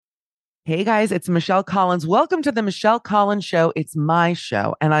Hey guys, it's Michelle Collins. Welcome to the Michelle Collins Show. It's my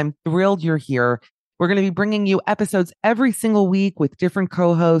show, and I'm thrilled you're here. We're going to be bringing you episodes every single week with different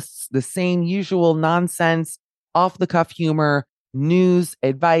co-hosts, the same usual nonsense, off-the-cuff humor, news,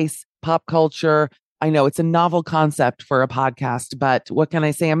 advice, pop culture. I know it's a novel concept for a podcast, but what can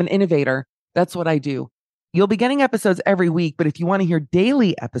I say? I'm an innovator. That's what I do. You'll be getting episodes every week, but if you want to hear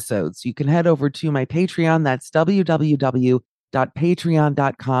daily episodes, you can head over to my Patreon. That's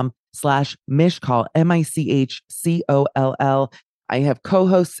www.patreon.com/Michcoll, Michcoll. I have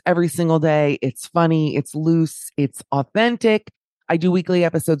co-hosts every single day. It's funny, it's loose, it's authentic. I do weekly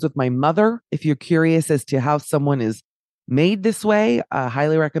episodes with my mother. If you're curious as to how someone is made this way, I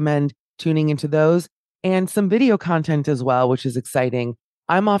highly recommend tuning into those, and some video content as well, which is exciting.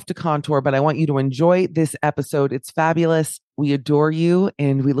 I'm off to Contour, but I want you to enjoy this episode. It's fabulous. We adore you,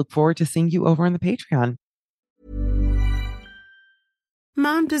 and we look forward to seeing you over on the Patreon.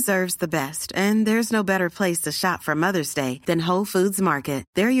 Mom deserves the best, and there's no better place to shop for Mother's Day than Whole Foods Market.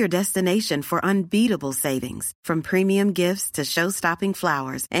 They're your destination for unbeatable savings, from premium gifts to show-stopping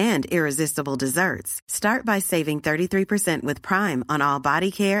flowers and irresistible desserts. Start by saving 33% with Prime on all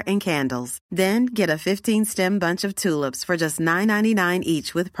body care and candles. Then get a 15-stem bunch of tulips for just $9.99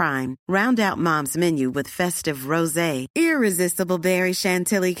 each with Prime. Round out Mom's menu with festive rosé, irresistible berry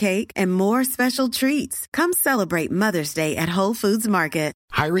chantilly cake, and more special treats. Come celebrate Mother's Day at Whole Foods Market.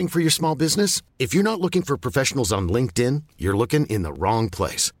 Hiring for your small business? If you're not looking for professionals on LinkedIn, you're looking in the wrong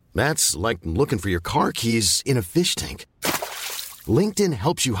place. That's like looking for your car keys in a fish tank. LinkedIn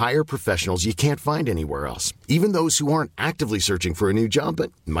helps you hire professionals you can't find anywhere else, even those who aren't actively searching for a new job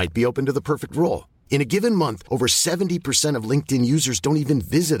but might be open to the perfect role. In a given month, over 70% of LinkedIn users don't even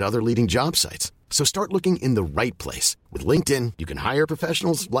visit other leading job sites. So start looking in the right place. With LinkedIn, you can hire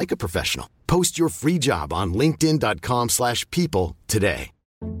professionals like a professional. Post your free job on linkedin.com/people today.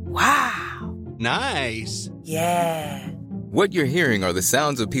 Wow. Nice. Yeah. What you're hearing are the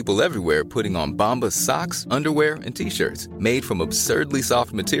sounds of people everywhere putting on Bombas socks, underwear, and T-shirts made from absurdly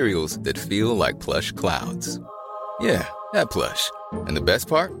soft materials that feel like plush clouds. Yeah, that plush. And the best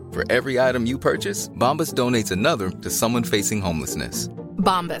part? For every item you purchase, Bombas donates another to someone facing homelessness.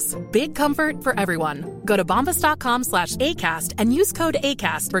 Bombas. Big comfort for everyone. Go to bombas.com/ACAST and use code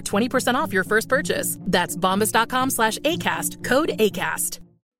ACAST for 20% off your first purchase. That's bombas.com/ACAST. Code ACAST.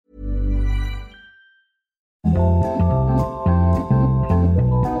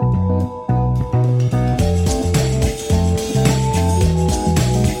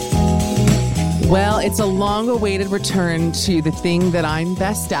 Well, it's a long-awaited return to the thing that I'm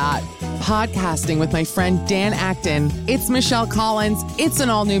best at, podcasting with my friend Dan Acton. It's Michelle Collins. It's an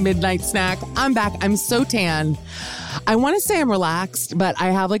all-new midnight snack. I'm back. I'm so tan. I want to say I'm relaxed, but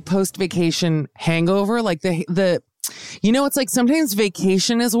I have like post-vacation hangover. Like it's like sometimes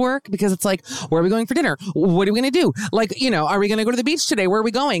vacation is work because it's like, where are we going for dinner? What are we going to do? Like, are we going to go to the beach today? Where are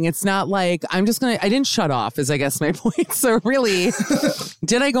we going? It's not like I didn't shut off is I guess my point. So really,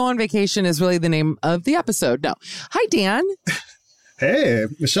 did I go on vacation is really the name of the episode. No. Hi, Dan. Hey,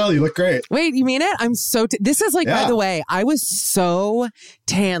 Michelle, you look great. Wait, you mean it? I'm so... this is like, yeah. By the way, I was so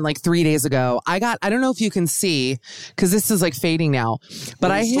tan like 3 days ago. I don't know if you can see, because this is like fading now, but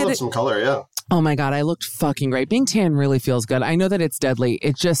I still hit have some color, yeah. Oh my God, I looked fucking great. Being tan really feels good. I know that it's deadly.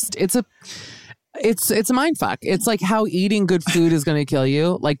 It's a mind fuck. It's like how eating good food is going to kill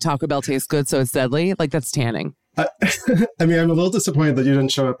you. Like Taco Bell tastes good, so it's deadly. Like that's tanning. I mean, I'm a little disappointed that you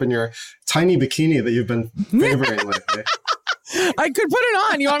didn't show up in your tiny bikini that you've been favoring lately. I could put it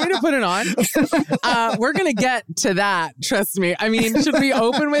on. You want me to put it on? We're going to get to that. Trust me. I mean, should we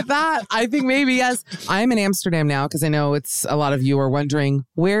open with that? I think maybe yes. I'm in Amsterdam now because I know it's a lot of you are wondering,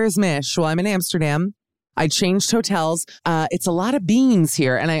 where's Mish? Well, I'm in Amsterdam. I changed hotels. It's a lot of beams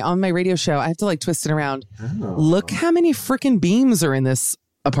here. And on my radio show, I have to like twist it around. Oh. Look how many freaking beams are in this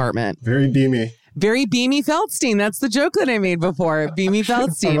apartment. Very beamy. Very Beamy Feldstein. That's the joke that I made before. Beamy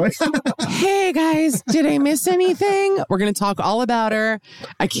Feldstein. Hey, guys, did I miss anything? We're going to talk all about her.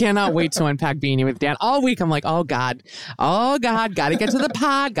 I cannot wait to unpack Beanie with Dan. All week, I'm like, oh, God. Got to get to the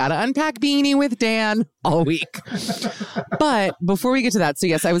pod. Got to unpack Beanie with Dan all week. But before we get to that, so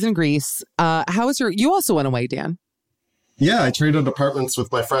yes, I was in Greece. How was you also went away, Dan? Yeah, I traded apartments with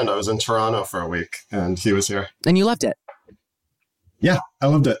my friend. I was in Toronto for a week, and he was here. And you loved it? Yeah, I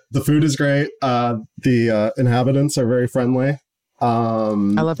loved it. The food is great. The inhabitants are very friendly. I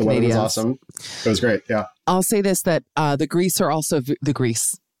love the weather was awesome. It was great. Yeah. I'll say this, that the Greece are also the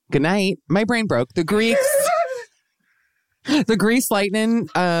Greece. Good night. My brain broke. The Greeks. The Grease Lightning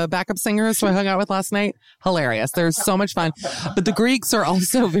backup singers who I hung out with last night, hilarious. They're so much fun. But the Greeks are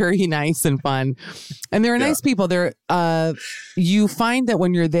also very nice and fun. And they're nice people. They're you find that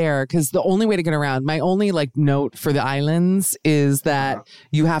when you're there, because the only way to get around, my only like note for the islands is that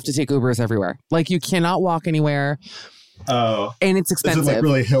you have to take Ubers everywhere. Like you cannot walk anywhere. Oh. And it's expensive. Is it like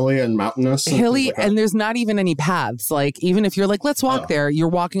really hilly and mountainous? Hilly, and there's not even any paths. Like, even if you're like, let's walk there, you're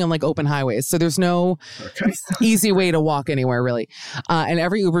walking on like open highways. So there's no easy way to walk anywhere, really. And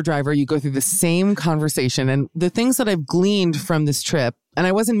every Uber driver, you go through the same conversation. And the things that I've gleaned from this trip, and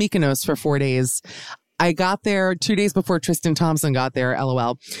I was in Mykonos for 4 days. I got there 2 days before Tristan Thompson got there,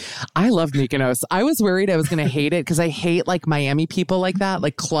 LOL. I loved Mykonos. I was worried I was going to hate it because I hate like Miami people like that,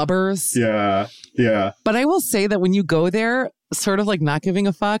 like clubbers. Yeah, yeah. But I will say that when you go there, sort of like not giving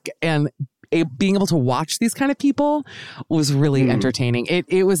a fuck and being able to watch these kind of people was really entertaining.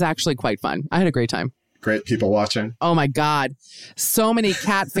 It was actually quite fun. I had a great time. Great people watching. Oh my God. So many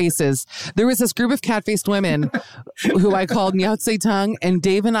cat faces. There was this group of cat-faced women who I called Miao Tse Tung, and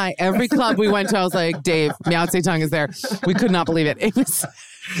Dave and I, every club we went to, I was like, Dave, Miao Tse Tung is there. We could not believe it.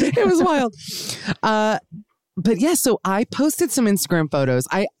 It was wild. But yeah, so I posted some Instagram photos.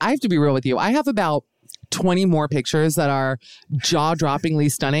 I have to be real with you. I have about 20 more pictures that are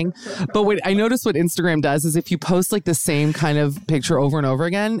jaw-droppingly stunning. But what I noticed what Instagram does is if you post like the same kind of picture over and over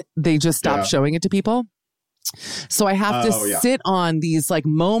again, they just stop showing it to people. So I have to sit on these like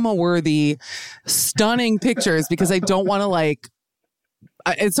MoMA-worthy, stunning pictures because I don't want to like,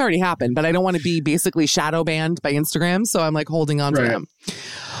 it's already happened, but I don't want to be basically shadow banned by Instagram. So I'm like holding on to them.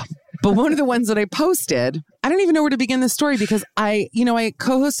 But one of the ones that I posted, I don't even know where to begin this story because I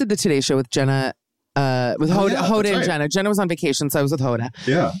co-hosted the Today Show with Jenna. With Hoda and Jenna. Jenna was on vacation, so I was with Hoda.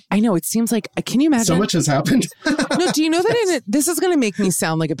 Yeah. I know. It seems like, can you imagine? So much has happened. No, do you know that this is going to make me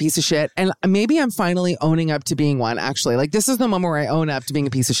sound like a piece of shit? And maybe I'm finally owning up to being one, actually. Like, this is the moment where I own up to being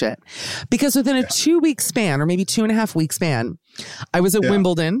a piece of shit. Because within a 2-week span, or maybe 2.5 week span, I was at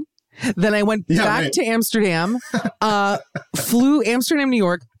Wimbledon. Then I went back to Amsterdam, flew Amsterdam, New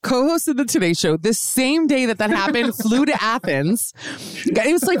York, co-hosted the Today Show. The same day that happened, flew to Athens.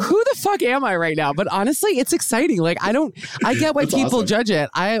 It was like, who the fuck am I right now? But honestly, it's exciting. Like, I get why people judge it.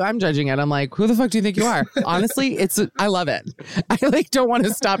 I'm judging it. I'm like, who the fuck do you think you are? Honestly, I love it. I like don't want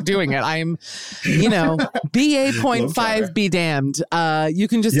to stop doing it. I'm, BA.5 be damned. You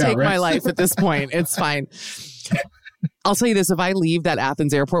can just take my life at this point. It's fine. I'll tell you this, if I leave that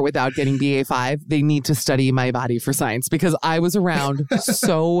Athens airport without getting BA5, they need to study my body for science because I was around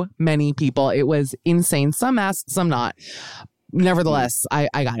so many people. It was insane. Some masked, some not. Nevertheless, I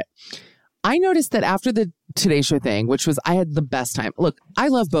got it. I noticed that after the Today Show thing, which was, I had the best time. Look, I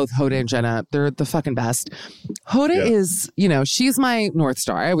love both Hoda and Jenna. They're the fucking best. Hoda is, she's my North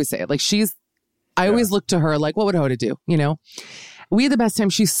Star. I always say it. Like I always look to her like, what would Hoda do? We had the best time.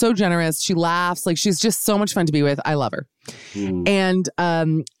 She's so generous. She laughs. Like, she's just so much fun to be with. I love her. And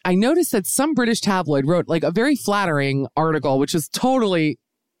I noticed that some British tabloid wrote like a very flattering article, which is totally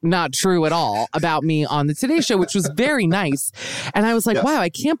not true at all, about me on the Today Show, which was very nice. And I was like, wow, I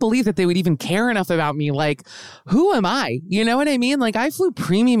can't believe that they would even care enough about me. Like, who am I? You know what I mean? Like, I flew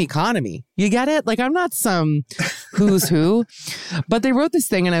premium economy. You get it? Like, I'm not some who's who. But they wrote this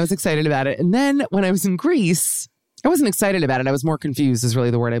thing and I was excited about it. And then when I was in Greece, I wasn't excited about it. I was more confused is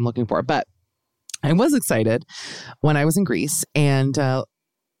really the word I'm looking for. But I was excited when I was in Greece and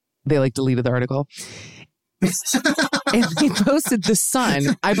they like deleted the article. And they posted The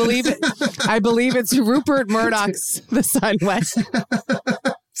Sun. I believe it's Rupert Murdoch's The Sun. What?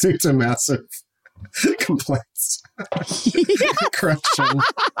 It's a massive complaints. Correction.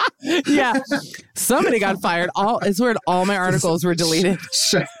 Yeah. Somebody got fired. It's weird. All my articles were deleted.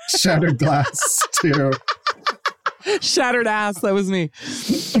 Shattered glass too. Shattered ass. That was me.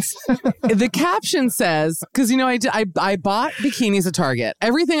 The caption says, because I bought bikinis at Target.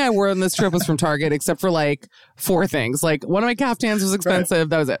 Everything I wore on this trip was from Target except for like 4 things. Like one of my caftans was expensive. Right.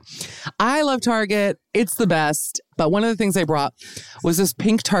 That was it. I love Target. It's the best. But one of the things I brought was this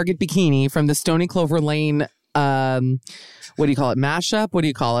pink Target bikini from the Stony Clover Lane. What do you call it? Mashup? What do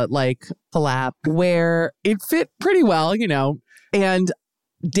you call it? Like collab, where it fit pretty well, and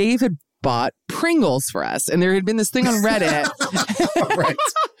Dave had bought Pringles for us. And there had been this thing on Reddit. Right.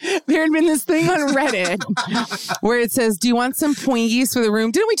 there had been this thing on Reddit where it says, do you want some Twinkies for the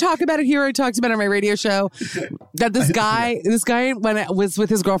room? Didn't we talk about it here? I talked about it on my radio show that this guy was with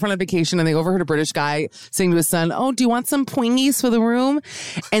his girlfriend on vacation and they overheard a British guy saying to his son, oh, do you want some Twinkies for the room?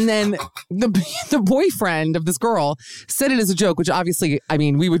 And then the boyfriend of this girl said it as a joke, which obviously, I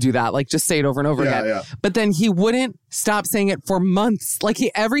mean, we would do that, like just say it over and over again. Yeah. But then he wouldn't stop saying it for months. Like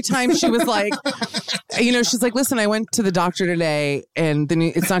every time she was like, you know, she's like, listen, I went to the doctor today and then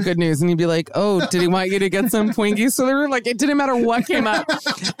it's not good news. And he'd be like, oh, did he want you to get some Twinkies for the room? Like it didn't matter what came up.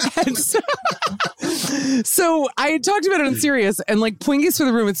 And so I had talked about it on Sirius and like Twinkies for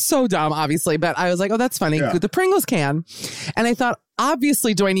the room. It's so dumb, obviously. But I was like, oh, that's funny. Yeah. The Pringles can. And I thought,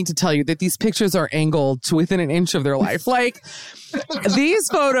 obviously, do I need to tell you that these pictures are angled to within an inch of their life? Like these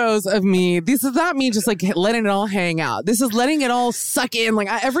photos of me, this is not me just like letting it all hang out. This is letting it all suck in. Like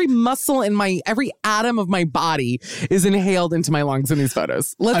every muscle in every atom of my body is inhaled into my lungs in these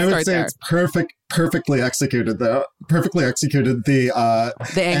photos. Let's start there. I would say it's perfectly executed though. Perfectly executed the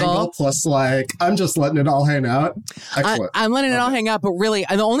angle plus like, I'm just letting it all hang out. Excellent. I'm letting it all hang out, but really,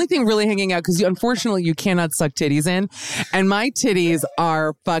 the only thing really hanging out, because unfortunately you cannot suck titties in, and my titties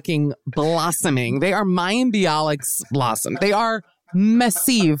are fucking blossoming. They are Mayim Bialik's blossom. They are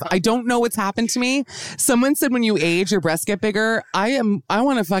massive. I don't know what's happened to me. Someone said when you age, your breasts get bigger. I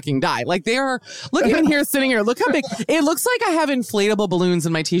want to fucking die. Like they are, look even here, sitting here. Look how big. It looks like I have inflatable balloons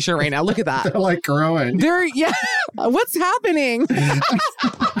in my t-shirt right now. Look at that. They're like growing. Yeah. What's happening?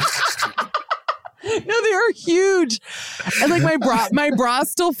 No, they are huge. And like my bras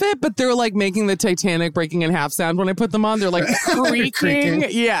still fit, but they're like making the Titanic breaking in half sound when I put them on. They're like creaking.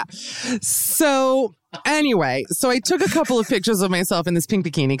 Yeah. So anyway, I took a couple of pictures of myself in this pink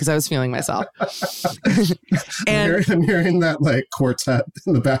bikini because I was feeling myself. And I'm hearing that like quartet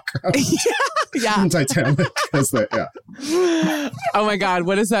in the background. Yeah. Titanic. Oh my God.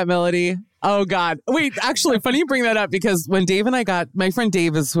 What is that melody? Oh God. Wait, actually funny you bring that up because when Dave and I my friend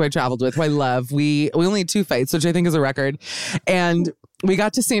Dave is who I traveled with, who I love. We only had 2 fights, which I think is a record. And we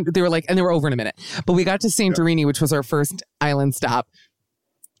got to they were over in a minute, but we got to Santorini, which was our first island stop.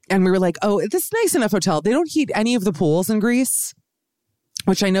 And we were like, oh, this is a nice enough hotel. They don't heat any of the pools in Greece,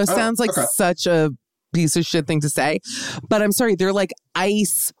 which I know sounds like such a piece of shit thing to say, but I'm sorry. They're like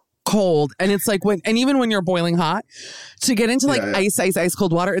ice cold. And it's like even when you're boiling hot, to get into like ice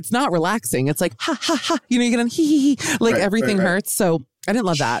cold water, it's not relaxing. It's like, ha, ha, ha. You know, you get on hee. Like everything hurts. So I didn't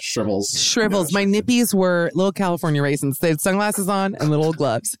love that. Shrivels. Yeah, my nippies were little California raisins. They had sunglasses on and little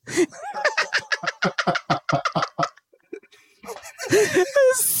gloves.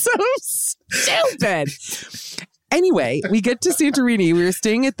 So stupid. Anyway, we get to Santorini. We were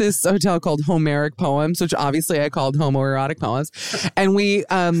staying at this hotel called Homeric Poems, which obviously I called homoerotic poems. And we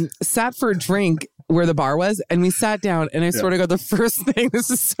sat for a drink where the bar was, and we sat down, and I swear to God, the first thing, this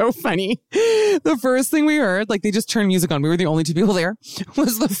is so funny, the first thing we heard, like they just turned music on, we were the only 2 people there,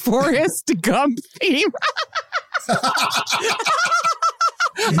 was the Forrest Gump theme.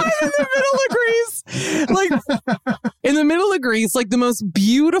 I'm in the middle of Greece. Like, in the middle of Greece, like the most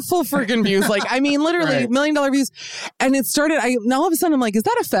beautiful freaking views. Like, I mean, literally $1 million views. And it started, all of a sudden I'm like, is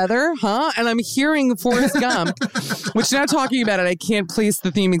that a feather? Huh? And I'm hearing Forrest Gump, which now talking about it, I can't place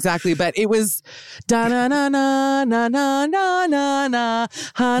the theme exactly, but it was da na na na na na na na na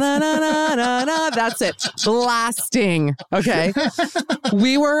ha na na na na na. That's it. Blasting. Okay.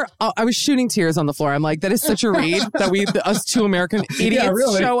 I was shooting tears on the floor. I'm like, that is such a read that us 2 American idiots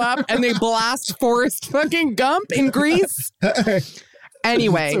show up and they blast Forrest fucking Gump in Greece.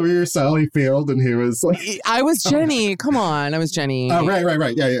 Anyway. So you were Sally Field and he was like... I was Jenny. Come on. I was Jenny. Oh,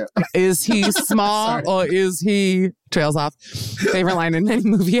 right. Yeah. Is he small or is he... Trails off. Favorite line in any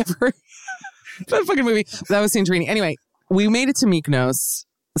movie ever. That fucking movie. That was Santorini. Anyway, we made it to Mykonos.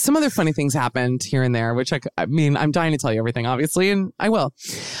 Some other funny things happened here and there, which I mean, I'm dying to tell you everything, obviously, and I will.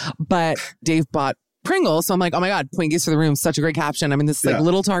 But Dave bought Pringles. So I'm like, oh my God, Twinkies for the room. Such a great caption. I'm in this like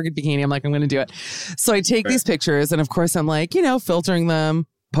little Target bikini. I'm like, I'm going to do it. So I take these pictures and of course I'm like, filtering them,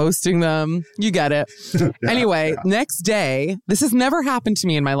 posting them. You get it. Anyway, next day, this has never happened to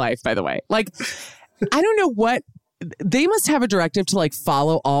me in my life, by the way. Like, I don't know what, they must have a directive to like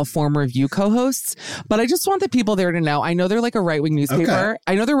follow all former View co-hosts, but I just want the people there to know. I know they're like a right-wing newspaper. Okay.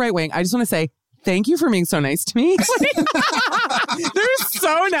 I know they're right-wing. I just want to say, thank you for being so nice to me. They're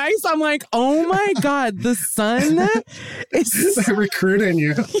so nice. I'm like, oh my God, the Sun is recruiting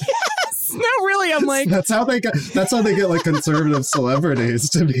you. Yes. No, really. I'm like, that's how they get like conservative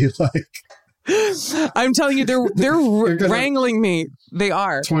celebrities to be like. I'm telling you, they're wrangling me. They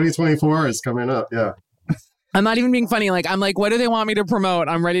are. 2024 is coming up. Yeah. I'm not even being funny. I'm like, what do they want me to promote?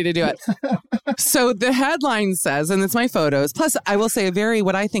 I'm ready to do it. So the headline says, and it's my photos. Plus, I will say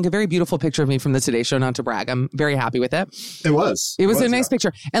what I think a very beautiful picture of me from the Today Show, not to brag. I'm very happy with it. It was a nice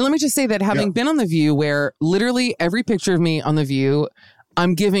picture. And let me just say that having been on The View, where literally every picture of me on The View,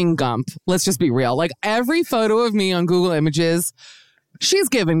 I'm giving Gump. Let's just be real. Every photo of me on Google Images, she's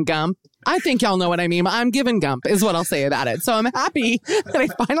giving Gump. I think y'all know what I mean. I'm giving Gump is what I'll say about it. So I'm happy that I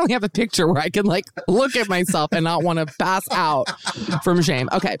finally have a picture where I can look at myself and not want to pass out from shame.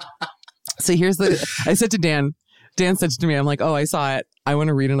 Okay. So I said to Dan said to me, I'm like, oh, I saw it. I want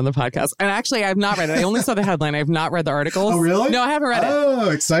to read it on the podcast. And actually, I have not read it. I only saw the headline. I have not read the articles. Oh, really? No, I haven't read it. Oh,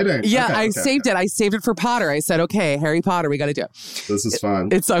 exciting. Yeah, I saved it. I saved it for Potter. I said, okay, Harry Potter, we got to do it. This is fun.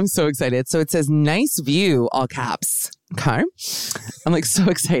 I'm so excited. So it says, nice view, all caps. Okay. I'm so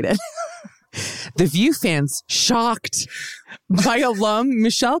excited. The View fans shocked by alum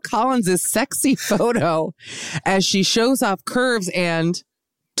Michelle Collins' sexy photo as she shows off curves and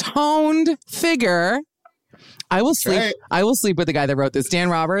toned figure. I will sleep. Right. I will sleep with the guy that wrote this, Dan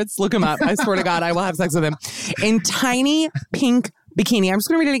Roberts. Look him up. I swear to God, I will have sex with him in tiny pink bikini. I'm just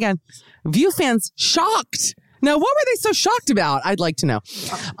going to read it again. View fans shocked. Now, what were they so shocked about? I'd like to know.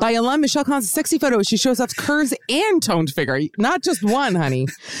 By alum Michelle Collins' sexy photo, she shows off curves and toned figure. Not just one, honey.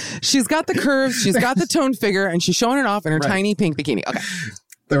 She's got the curves, she's got the toned figure, and she's showing it off in her tiny pink bikini. Okay.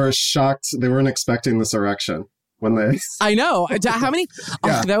 They were shocked. They weren't expecting this erection when they... I know. How many...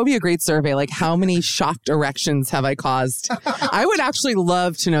 Yeah. Oh, that would be a great survey. How many shocked erections have I caused? I would actually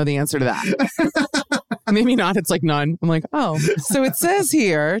love to know the answer to that. Maybe not. It's none. I'm oh. So it says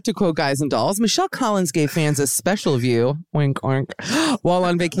here, to quote Guys and Dolls, Michelle Collins gave fans a special view, wink, wink, while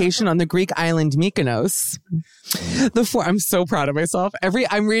on vacation on the Greek island Mykonos. I'm so proud of myself.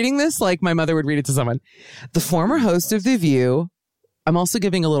 I'm reading this like my mother would read it to someone. The former host of The View, I'm also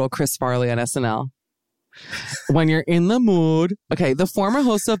giving a little Chris Farley on SNL. When you're in the mood. Okay, the former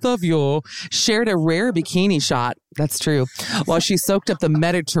host of The View shared a rare bikini shot. That's true. While she soaked up the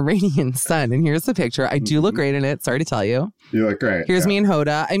Mediterranean sun. And here's the picture. I do look great in it. Sorry to tell you. You look great. Here's me and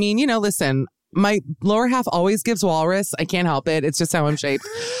Hoda. I mean, listen, my lower half always gives walrus. I can't help it. It's just how I'm shaped.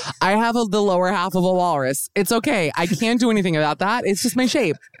 I have the lower half of a walrus. It's okay. I can't do anything about that. It's just my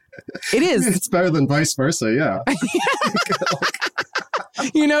shape. It is. It's better than vice versa, yeah.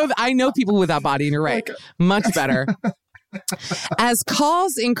 I know people with that body, and you're right. Much better. As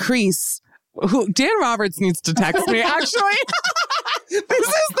calls increase, Dan Roberts needs to text me, actually. This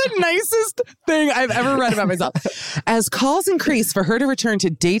is the nicest thing I've ever read about myself. As calls increase for her to return to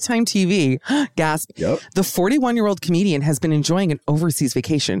daytime TV, gasp, the 41-year-old comedian has been enjoying an overseas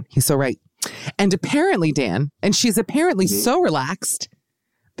vacation. He's so right. And apparently, Dan, and she's apparently so relaxed.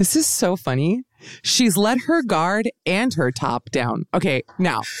 This is so funny. She's let her guard and her top down. Okay,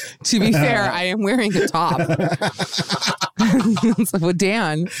 now, to be fair, I am wearing a top. So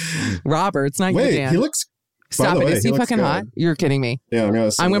Dan Roberts, not you, Dan. He looks... Stop it. Is he fucking hot? You're kidding me.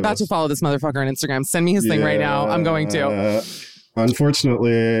 Yeah, I'm about to follow this motherfucker on Instagram. Send me his thing right now. I'm going to.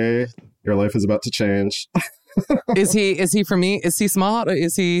 Unfortunately, your life is about to change. Is he for me? Is he smart or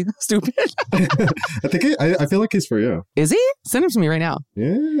is he stupid? I feel like he's for you. Is he? Send him to me right now.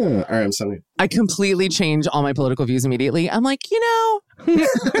 Yeah. All right, I'm sending. I completely change all my political views immediately. I'm like,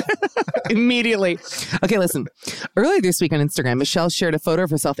 immediately. Okay, listen. Earlier this week on Instagram, Michelle shared a photo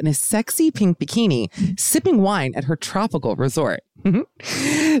of herself in a sexy pink bikini, sipping wine at her tropical resort. My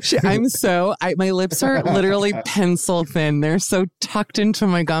lips are literally pencil thin. They're so tucked into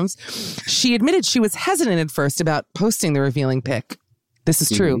my gums. She admitted she was hesitant at first about posting the revealing pic. This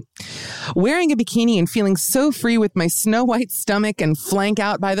is true. Wearing a bikini and feeling so free with my snow white stomach and flank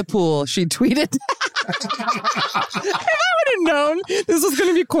out by the pool, she tweeted. If I would have known this was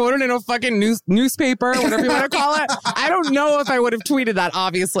going to be quoted in a fucking newspaper, whatever you want to call it, I don't know if I would have tweeted that,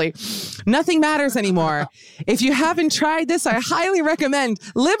 obviously. Nothing matters anymore. If you haven't tried this, I highly recommend.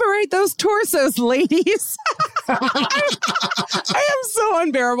 Liberate those torsos, ladies. I am so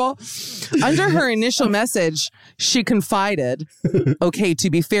unbearable. Under her initial message, she confided, okay, to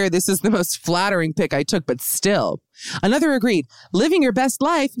be fair, this is the most flattering pic I took, but still. Another agreed, living your best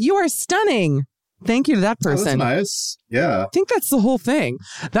life, you are stunning. Thank you to that person. Oh, that's nice. Yeah. I think that's the whole thing.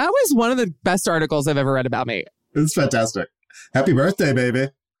 That was one of the best articles I've ever read about me. It's fantastic. Happy birthday, baby.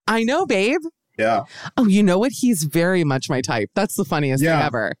 I know, babe. Yeah. Oh, you know what? He's very much my type. That's the funniest thing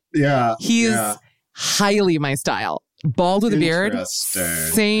ever. Yeah. He's highly my style. Bald with a beard.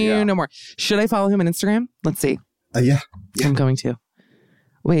 Say no more. Should I follow him on Instagram? Let's see. Yeah. I'm going to.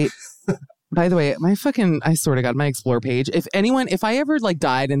 Wait. By the way, I swear to God, my Explore page, if I ever like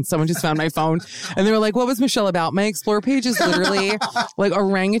died and someone just found my phone and they were like, what was Michelle about? My Explore page is literally like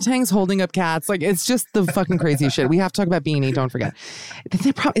orangutans holding up cats. Like, it's just the fucking crazy shit. We have to talk about Beanie, don't forget.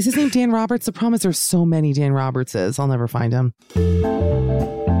 Is his name Dan Roberts? The problem is there's so many Dan Robertses. I'll never find him.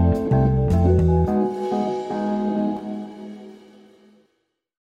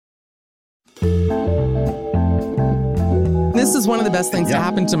 This is one of the best things to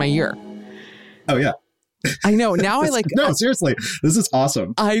happen to my year. Oh, yeah. I know. Now I like... No, seriously. This is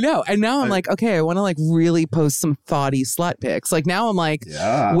awesome. I know. And now I'm like, okay, I want to like really post some thoughty slut pics. Like now I'm like,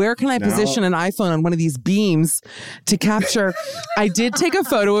 where can I position an iPhone on one of these beams to capture? I did take a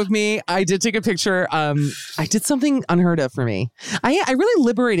photo of me. I did take a picture. I did something unheard of for me. I really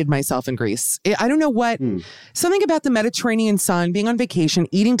liberated myself in Greece. I don't know what... Something about the Mediterranean sun, being on vacation,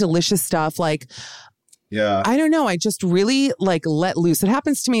 eating delicious stuff, like... Yeah. I don't know. I just really like let loose. It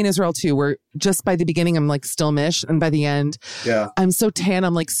happens to me in Israel too, where just by the beginning, I'm like still mish. And by the end, I'm so tan.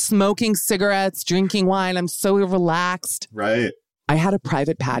 I'm like smoking cigarettes, drinking wine. I'm so relaxed. Right. I had a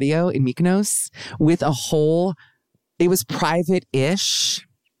private patio in Mykonos with it was private-ish.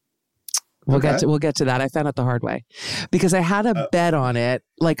 We'll get to that. I found out the hard way because I had a bed on it,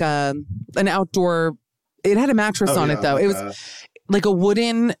 like an outdoor, it had a mattress on it though. It was like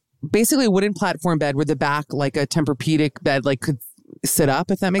basically a wooden platform bed with the back like a Tempur-Pedic bed, like could sit up,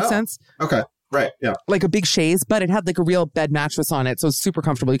 if that makes sense. Okay. Right. Yeah. Like a big chaise, but it had like a real bed mattress on it. So it was super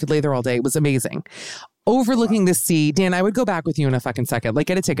comfortable. You could lay there all day. It was amazing. Overlooking the sea. Dan, I would go back with you in a fucking second. Like,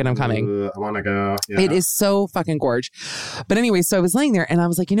 get a ticket. I'm coming. I want to go. Yeah. It is so fucking gorge. But anyway, so I was laying there and I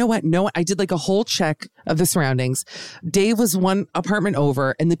was like, you know what? No, I did like a whole check of the surroundings. Dave was one apartment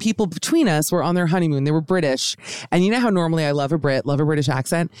over and the people between us were on their honeymoon. They were British. And you know how normally I love a British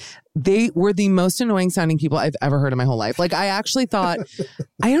accent? They were the most annoying sounding people I've ever heard in my whole life. Like, I actually thought,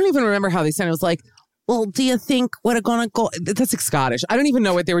 I don't even remember how they sounded. It was like, well, do you think we're going to go? That's like Scottish. I don't even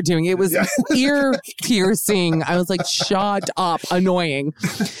know what they were doing. It was ear piercing. I was like, shut up. Annoying.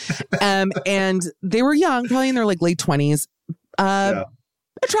 And they were young, probably in their like late 20s.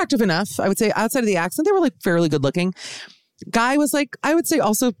 Attractive enough, I would say. Outside of the accent, they were like fairly good looking. Guy was like, I would say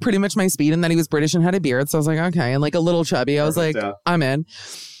also pretty much my speed, and then he was British and had a beard. So I was like, okay. And like a little chubby. I was like, I'm in.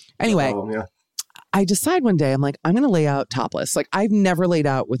 Anyway. I decide one day, I'm like, I'm going to lay out topless. Like, I've never laid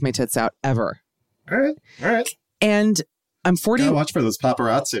out with my tits out ever. All right. And I'm 40. Yeah, watch for those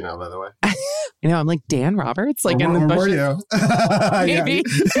paparazzi now, by the way. You know, I'm like Dan Roberts, like in the bushes. Maybe.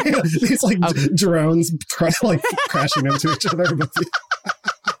 These like drones like crashing into each other.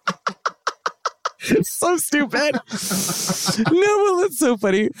 It's so stupid. No, but that's so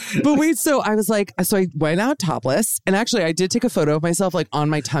funny. But wait, so I was like, so I went out topless. And actually, I did take a photo of myself like on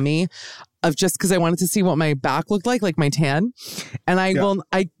my tummy of just because I wanted to see what my back looked like my tan. And I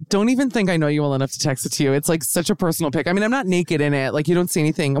don't even think I know you well enough to text it to you. It's like such a personal pic. I mean, I'm not naked in it. Like you don't see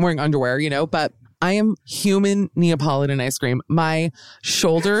anything. I'm wearing underwear, you know, but I am human Neapolitan ice cream. My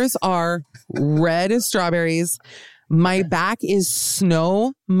shoulders are red as strawberries. My back is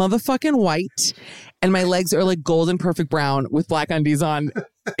snow motherfucking white. And my legs are like golden perfect brown with black undies on.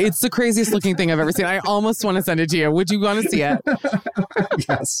 It's the craziest looking thing I've ever seen. I almost want to send it to you. Would you want to see it?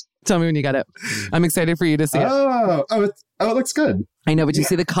 Yes. Tell me when you got it. I'm excited for you to see it. It looks good. I know, but you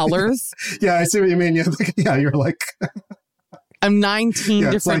see the colors? Yeah, I see what you mean. Yeah, you're like... I'm 19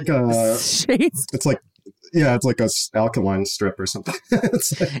 different shades. It's like a alkaline strip or something.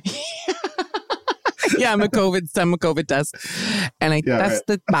 It's like... Yeah, I'm a COVID test. And I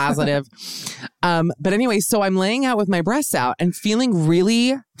tested positive. But anyway, so I'm laying out with my breasts out and feeling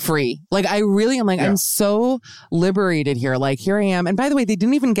really free. Like I'm so liberated here. Like here I am. And by the way, they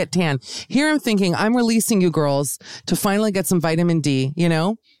didn't even get tan. Here I'm thinking I'm releasing you girls to finally get some vitamin D, you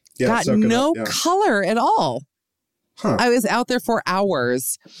know? Yeah, got no color at all. Huh. I was out there for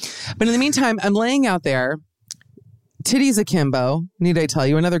hours. But in the meantime, I'm laying out there. Titties Akimbo. Need I tell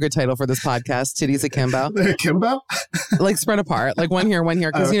you another good title for this podcast? Titties Akimbo. Akimbo? Like spread apart, like one here.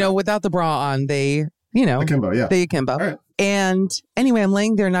 Because, you know, without the bra on, they, you know. Akimbo, yeah. They Akimbo. All right. And anyway, I'm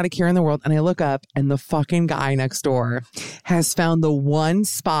laying there, not a care in the world. And I look up and the fucking guy next door has found the one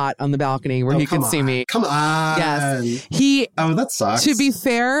spot on the balcony where he can see me. Come on. Yes. That sucks. To be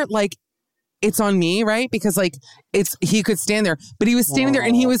fair, like, it's on me, right? Because like he could stand there, but he was standing there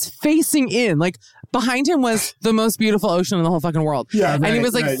and he was facing in. Like behind him was the most beautiful ocean in the whole fucking world. Yeah, and he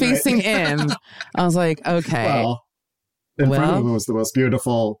was like facing in. I was like, okay. Well, in front of him was the most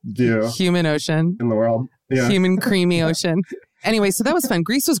beautiful view. Human ocean in the world. Yeah. Human creamy ocean. Anyway, so that was fun.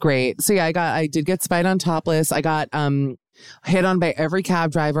 Greece was great. So yeah, I did get spied on topless. I got Hit on by every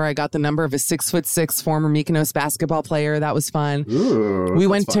cab driver. I got the number of a 6'6" former Mykonos basketball player. That was fun. Ooh, we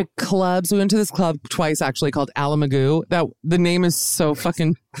went to clubs. We went to this club twice, actually, called Alamagoo. The name is so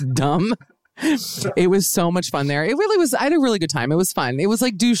fucking dumb. It was so much fun there. It really was. I had a really good time. It was fun. It was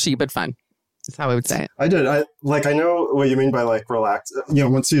like douchey, but fun. That's how I would say it. I did. I know what you mean by like relax. You know,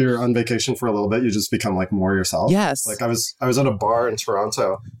 once you're on vacation for a little bit, you just become like more yourself. Yes. Like I was at a bar in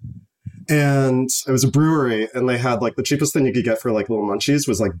Toronto, and it was a brewery, and they had like the cheapest thing you could get for like little munchies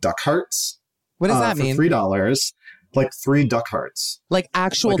was like duck hearts. What does that mean? For $3, like 3 duck hearts. Like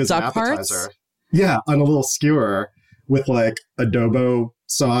actual like duck hearts? Yeah, on a little skewer with like adobo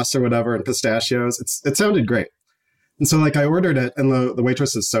sauce or whatever and pistachios. It sounded great. And so like I ordered it, and the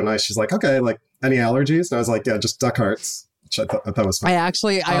waitress is so nice. She's like, okay, like any allergies? And I was like, yeah, just duck hearts, which I thought was fun. I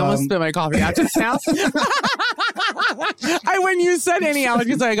almost spit my coffee out just now. When you said any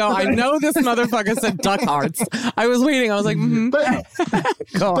allergies, I go, I know this motherfucker said duck hearts. I was waiting. I was like, But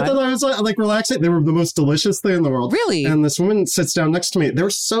then I was like relaxing. They were the most delicious thing in the world. Really? And this woman sits down next to me. They were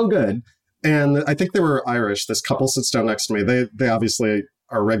so good. And I think they were Irish. This couple sits down next to me. They obviously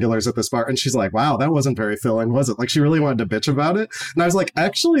are regulars at this bar. And she's like, wow, that wasn't very filling, was it? Like, she really wanted to bitch about it. And I was like,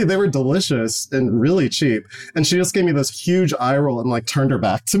 actually, they were delicious and really cheap. And she just gave me this huge eye roll and like turned her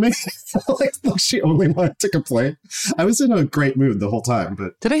back to me. like she only wanted to complain. I was in a great mood the whole time.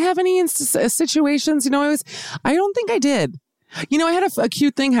 But did I have any situations? You know, I don't think I did. You know, I had a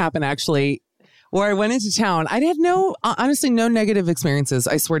cute thing happen, actually, where I went into town. I had honestly, no negative experiences.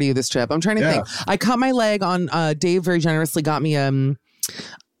 I swear to you, this trip. I'm trying to think. I cut my leg on, Dave very generously got me,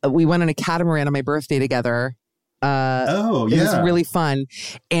 we went on a catamaran on my birthday together. It was really fun.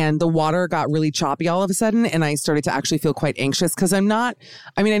 And the water got really choppy all of a sudden. And I started to actually feel quite anxious because I know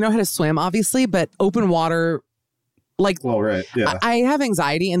how to swim, obviously, but open water, right. Yeah. I have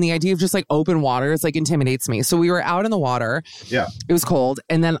anxiety, and the idea of just like open water is like intimidates me. So we were out in the water. Yeah. It was cold.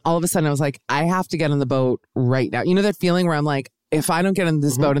 And then all of a sudden I was like, I have to get on the boat right now. You know that feeling where I'm like, if I don't get on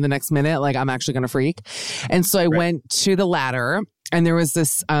this boat in the next minute, like I'm actually going to freak. And so I went to the ladder, and there was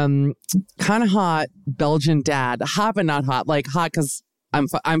this kind of hot Belgian dad, hot but not hot, like hot because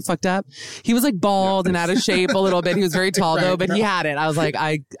I'm fucked up. He was like bald and out of shape a little bit. He was very tall though, but he had it. I was like,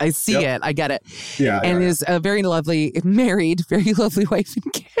 I see it. I get it. Yeah. And is a very lovely, married, very lovely wife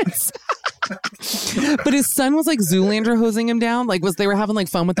and kids. But his son was like Zoolander hosing him down. Like they were having like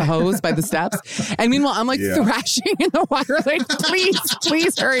fun with the hose by the steps. And meanwhile, I'm like thrashing in the water. Like,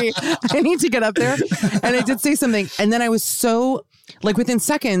 please hurry. I need to get up there. And I did say something. And then I was so like within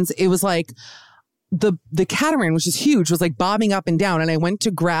seconds, it was like the catamaran, which is huge, was like bobbing up and down. And I went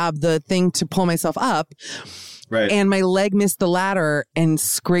to grab the thing to pull myself up. Right. And my leg missed the ladder and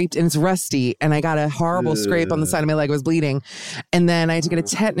scraped, and it's rusty. And I got a horrible scrape on the side of my leg. I was bleeding. And then I had to get a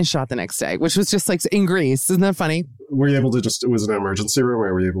tetanus shot the next day, which was just like in Greece. Isn't that funny? Were you able to it was an emergency room,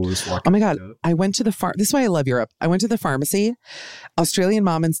 or were you able to just walk? Oh my God. I went to this is why I love Europe. I went to the pharmacy, Australian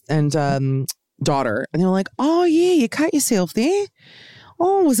mom and daughter. And they were like, oh yeah, you cut yourself there.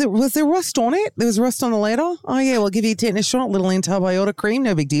 Oh, was there rust on it? There was rust on the ladder? Oh yeah, we'll give you a tetanus shot, little antibiotic cream,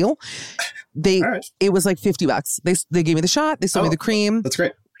 no big deal. It was like $50. They gave me the shot. They sold me the cream. That's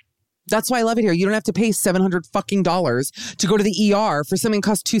great. That's why I love it here. You don't have to pay $700 fucking to go to the ER for something that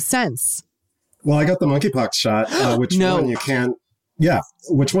costs 2 cents. Well, I got the monkeypox shot, which one you can't. Yeah,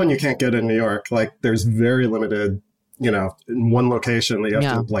 which one you can't get in New York. Like, there's very limited. You know, in one location that you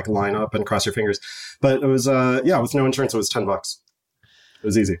have to like line up and cross your fingers. But it was with no insurance, it was $10. It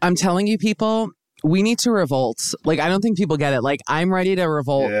was easy. I'm telling you, people. We need to revolt. Like, I don't think people get it. Like, I'm ready to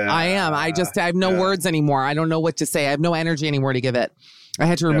revolt. Yeah, I am. I have no words anymore. I don't know what to say. I have no energy anymore to give it. I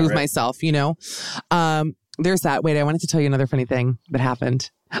had to remove myself, you know? There's that. Wait, I wanted to tell you another funny thing that happened.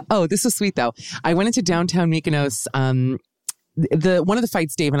 Oh, this was sweet, though. I went into downtown Mykonos. One of the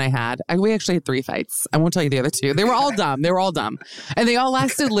fights Dave and I had, we actually had 3 fights. I won't tell you the other 2. They were all dumb. And they all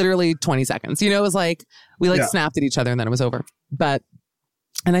lasted literally 20 seconds. You know, it was like, we snapped at each other and then it was over.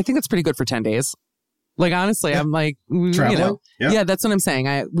 And I think that's pretty good for 10 days. Like, honestly, I'm like, traveling. You know, yeah, that's what I'm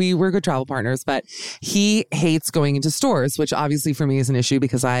saying. We were good travel partners, but he hates going into stores, which obviously for me is an issue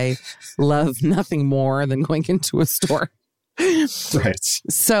because I love nothing more than going into a store. Right.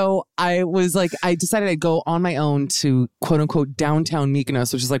 So I was like, I decided I'd go on my own to quote unquote downtown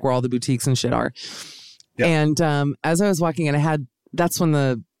Mykonos, which is like where all the boutiques and shit are. Yep. And as I was walking in, that's when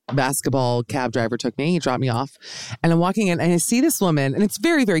the basketball cab driver took me. He dropped me off. And I'm walking in and I see this woman, and it's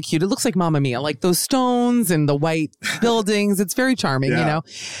very, very cute. It looks like Mamma Mia, like those stones and the white buildings. It's very charming, you know?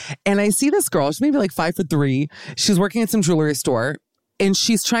 And I see this girl, she's maybe like 5'3". She's working at some jewelry store, and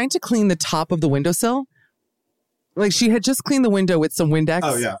she's trying to clean the top of the windowsill. Like, she had just cleaned the window with some Windex.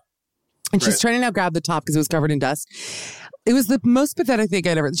 Oh, yeah. And she's trying to now grab the top because it was covered in dust. It was the most pathetic thing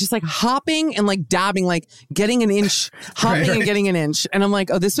I'd ever, just like hopping and like dabbing, like getting an inch, hopping and getting an inch. And I'm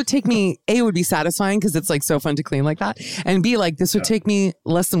like, oh, this would take me, A, it would be satisfying because it's like so fun to clean like that. And B, like this would take me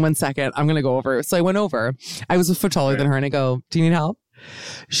less than 1 second. I'm going to go over. So I went over. I was a foot taller than her and I go, do you need help?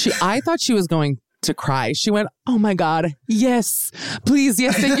 I thought she was going to cry. She went, oh my God, yes, please,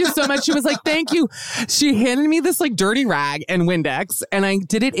 yes, thank you so much. She was like, thank you. She handed me this like dirty rag and Windex, and I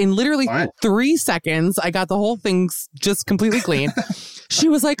did it in literally 3 seconds. I got the whole thing just completely clean. She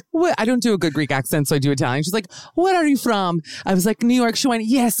was like, what? I don't do a good Greek accent, so I do Italian. She's like, where are you from? I was like, New York. She went,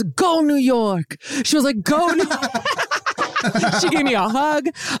 yes, go New York. She was like, go New York. She gave me a hug.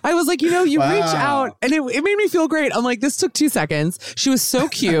 I was like, you know, you reach out, and it made me feel great. I'm like, this took 2 seconds. She was so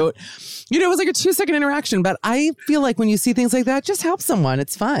cute. You know, it was like a 2-second interaction, but I feel like when you see things like that, just help someone.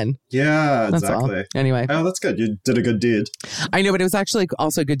 It's fun. Yeah, that's exactly. All. Anyway. Oh, that's good. You did a good deed. I know, but it was actually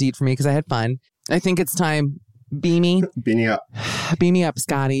also a good deed for me because I had fun. I think it's time. Beam me. Beam me up. Beam me up,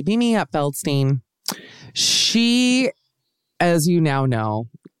 Scotty. Beam me up, Feldstein. She, as you now know,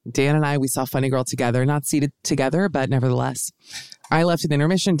 Dan and I, we saw Funny Girl together, not seated together, but nevertheless. I left at the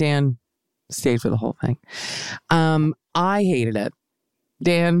intermission. Dan stayed for the whole thing. I hated it.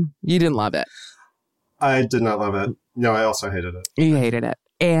 Dan, you didn't love it. I did not love it. No, I also hated it. You hated it.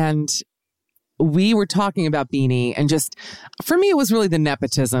 And we were talking about Beanie, and just, for me, it was really the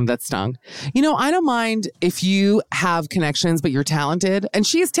nepotism that stung. You know, I don't mind if you have connections, but you're talented. And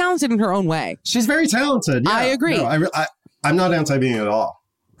she is talented in her own way. She's very talented. Yeah. I agree. No, I'm not anti-Beanie at all.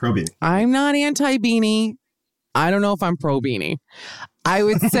 Pro-Beanie. I'm not anti-Beanie. I don't know if I'm pro-Beanie. I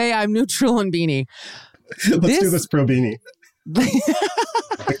would say I'm neutral on Beanie. Let's do this pro-Beanie.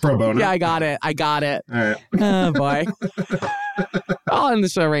 Like pro bono. Yeah, I got it. All right. Oh, boy. I'll end the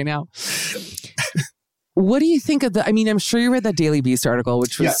show right now. What do you think of I mean, I'm sure you read that Daily Beast article,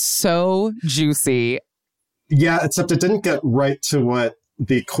 which was so juicy. Yeah, except it didn't get right to what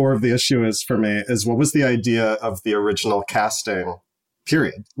the core of the issue is for me, is what was the idea of the original casting,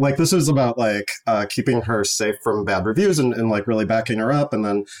 period. Like, this was about like keeping her safe from bad reviews and like really backing her up. And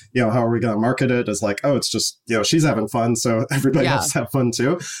then, you know, how are we going to market it as like, oh, it's just, you know, she's having fun, so everybody else have fun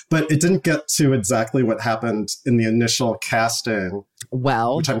too. But it didn't get to exactly what happened in the initial casting.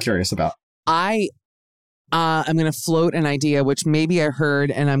 Well, which I'm curious about. I'm going to float an idea, which maybe I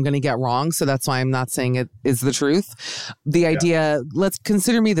heard and I'm going to get wrong. So that's why I'm not saying it is the truth. The idea, let's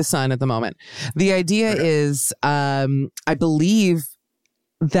consider me the son at the moment. The idea is, I believe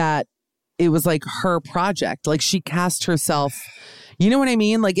that it was like her project. Like she cast herself. You know what I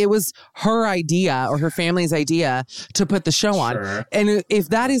mean? Like it was her idea or her family's idea to put the show on. And if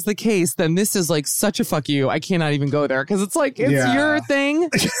that is the case, then this is like such a fuck you. I cannot even go there because it's like, it's your thing.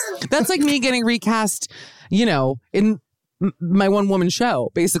 That's like me getting recast, you know, in my one woman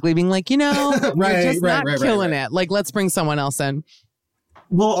show, basically being like, you know, you're just not killing it. Like, let's bring someone else in.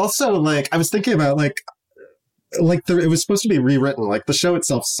 Well, also, like, I was thinking about it was supposed to be rewritten. Like, the show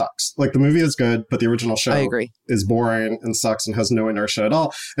itself sucks. Like, the movie is good, but the original show is boring and sucks and has no inertia at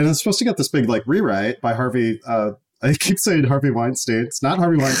all. And it's supposed to get this big, like, rewrite by Harvey, I keep saying Harvey Weinstein. It's not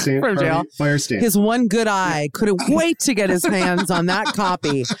Harvey Weinstein. From jail. Harvey Firestein. His one good eye couldn't wait to get his hands on that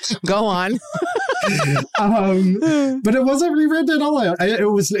copy. Go on. But it wasn't rewritten at all.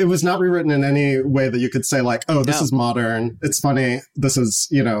 It was not rewritten in any way that you could say like, oh, this is modern. It's funny. This is,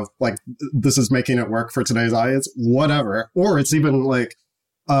 you know, like this is making it work for today's audience. Whatever. Or it's even like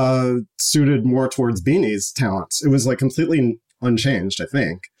suited more towards Beanie's talents. It was like completely unchanged, I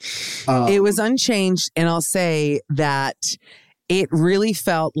think. It was unchanged, and I'll say that it really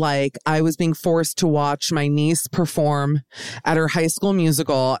felt like I was being forced to watch my niece perform at her high school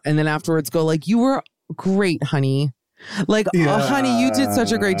musical, and then afterwards go like, you were great, honey. Like, oh, honey, you did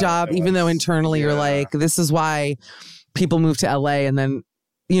such a great job, even though internally you're like, this is why people move to LA and then,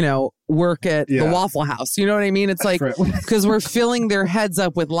 you know, work at the Waffle House. You know what I mean? It's like, because we're filling their heads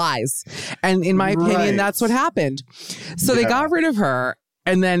up with lies. And in my opinion, that's what happened. So they got rid of her.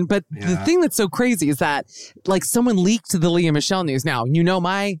 And then, but the thing that's so crazy is that like someone leaked the Lea Michele news. Now, you know,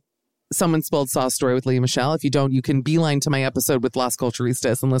 Someone Spilled Sauce story with Lea Michele. If you don't, you can beeline to my episode with Las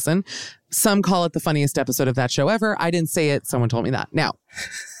Culturistas and listen. Some call it the funniest episode of that show ever. I didn't say it. Someone told me that. Now,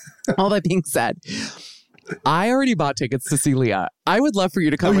 all that being said, I already bought tickets to see Lea. I would love for you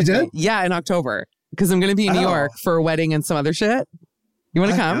to come with me. Yeah, in October. Because I'm going to be in New York for a wedding and some other shit. You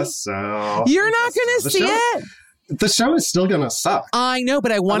want to come? Guess so. You're not going to see it? The show is still going to suck. I know,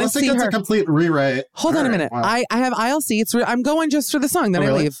 but I want to see her. It's a complete rewrite. Hold on a minute. Wow. I have aisle seats. I'm going just for the song. Then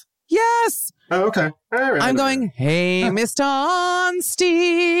I leave. Yes. Oh, okay. All right. I'm going, hey, Mr.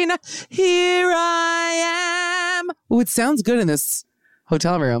 Onstein, here I am. Oh, it sounds good in this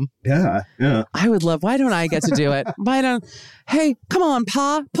hotel room. Yeah. I would love, why don't I get to do it? Hey, come on,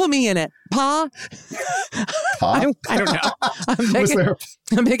 Pa, put me in it. Pa? Pa? I don't know.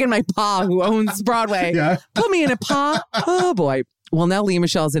 I'm picking my Pa who owns Broadway. Yeah. Put me in it, Pa. Oh, boy. Well, now Lea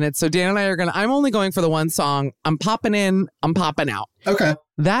Michele's in it. So Dan and I I'm only going for the one song. I'm popping in, I'm popping out. Okay.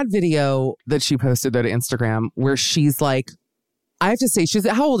 That video that she posted, though, to Instagram, where she's like, I have to say,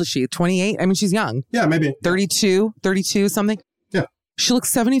 how old is she? 28? I mean, she's young. Yeah, maybe. 32, something. Yeah. She looks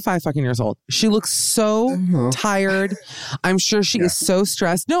 75 fucking years old. She looks so tired. I'm sure she is so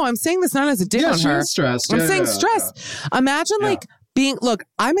stressed. No, I'm saying this not as a dig on her. Yeah, she's stressed. I'm saying stressed. Yeah. Imagine look,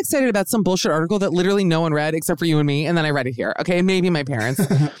 I'm excited about some bullshit article that literally no one read except for you and me. And then I read it here. Okay. Maybe my parents.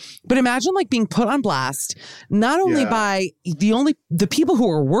 But imagine being put on blast, not only by the people who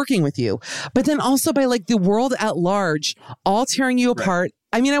are working with you, but then also by the world at large, all tearing you apart.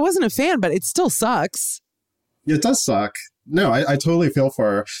 I mean, I wasn't a fan, but it still sucks. It does suck. No, I totally feel for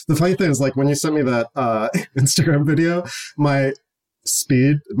her. The funny thing is, when you sent me that Instagram video, my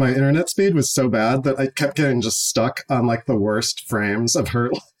internet speed was so bad that I kept getting just stuck on the worst frames of her,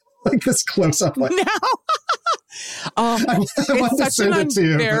 this close up. No. It's such an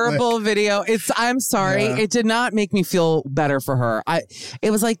unbearable video. I'm sorry. Yeah. It did not make me feel better for her.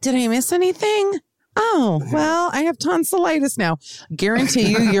 It was did I miss anything? Oh, well, I have tonsillitis now.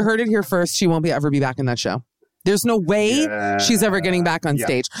 Guarantee you heard it here first. She won't ever be back in that show. There's no way she's ever getting back on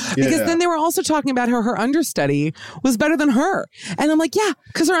stage. Because then they were also talking about her understudy was better than her. And I'm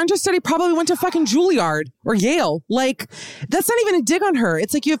because her understudy probably went to fucking Juilliard or Yale. That's not even a dig on her.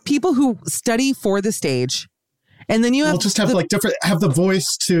 It's you have people who study for the stage. And then you have just have have the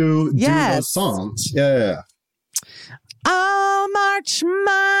voice to do those songs. Yeah. I'll march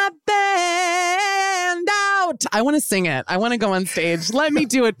my band out. I want to sing it. I want to go on stage. Let me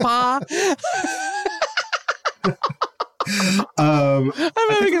do it, Pa. I'm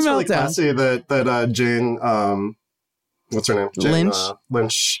having a meltdown. Really classy that Jane, what's her name? Jane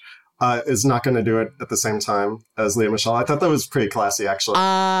Lynch is not going to do it at the same time as Lea Michele. I thought that was pretty classy, actually.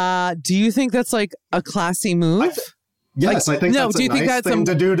 Do you think that's a classy move? Yes, I think that's a nice thing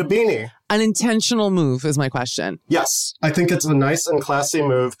to do to Beanie. An intentional move is my question. Yes, I think it's a nice and classy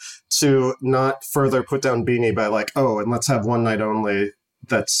move to not further put down Beanie by and let's have one night only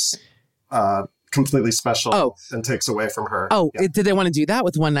that's completely special and takes away from her. Did they want to do that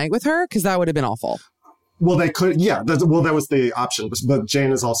with one night with her? Because that would have been awful. Well, they could, that was the option. But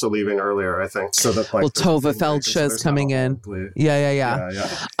Jane is also leaving earlier, I think. So that Tova Feldsha is coming in. The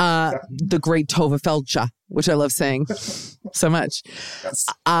great Tova Feldsha, which I love saying so much. Yes.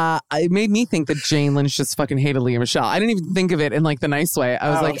 It made me think that Jane Lynch just fucking hated Lea Michele. I didn't even think of it in the nice way.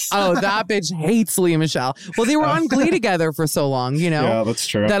 I was that bitch hates Lea Michele. Well, they were on Glee together for so long, Yeah, that's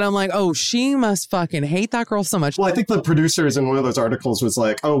true. That I'm she must fucking hate that girl so much. Well, I think the producers in one of those articles was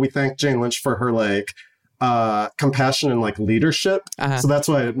we thank Jane Lynch for her compassion and leadership. So that's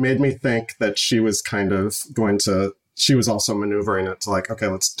why it made me think that she was kind of she was also maneuvering it to okay,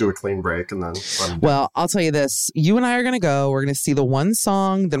 let's do a clean break and then. Well, I'll tell you this. You and I are going to go. We're going to see the one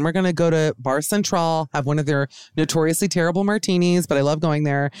song. Then we're going to go to Bar Central, have one of their notoriously terrible martinis, but I love going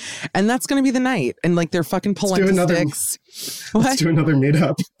there. And that's going to be the night. And their fucking polenta sticks. Let's do another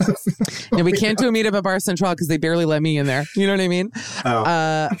meetup. No, we can't do a meetup at Bar Central because they barely let me in there. You know what I mean?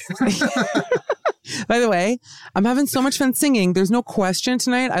 By the way, I'm having so much fun singing. There's no question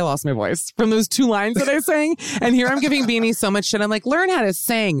tonight I lost my voice from those 2 lines that I sang. And here I'm giving Beanie so much shit. I'm learn how to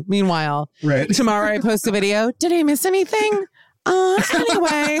sing. Meanwhile, tomorrow I post a video. Did I miss anything?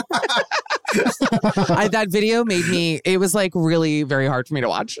 Anyway. That video made it was really very hard for me to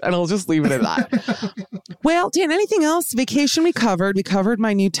watch. And I'll just leave it at that. Well, Dan, anything else? Vacation we covered. We covered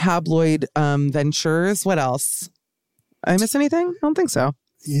my new tabloid ventures. What else? I miss anything? I don't think so.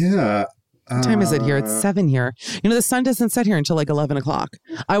 Yeah. What time is it here? It's 7 here. The sun doesn't set here until 11 o'clock.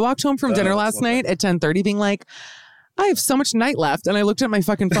 I walked home from dinner last night at 10:30 being I have so much night left. And I looked at my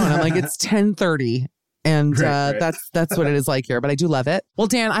fucking phone. I'm it's 10:30. And that's what it is here. But I do love it. Well,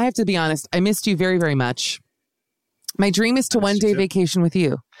 Dan, I have to be honest. I missed you very, very much. My dream is to one day vacation with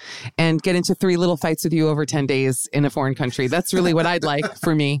you and get into 3 little fights with you over 10 days in a foreign country. That's really what I'd like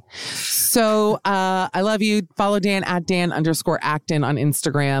for me. So I love you. Follow Dan at Dan_Acton on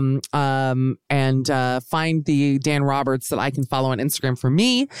Instagram and find the Dan Roberts that I can follow on Instagram for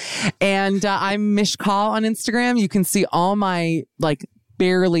me. And I'm Mish Call on Instagram. You can see all my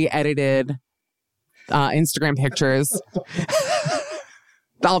barely edited Instagram pictures.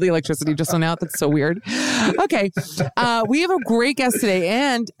 All the electricity just went out. That's so weird. Okay. We have a great guest today,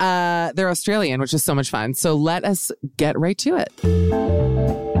 and they're Australian, which is so much fun. So let us get right to it.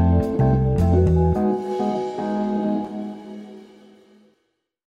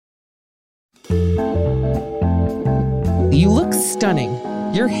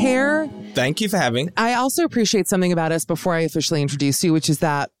 Thank you for having. I also appreciate something about us before I officially introduce you, which is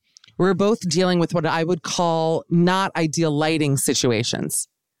that we're both dealing with what I would call not ideal lighting situations.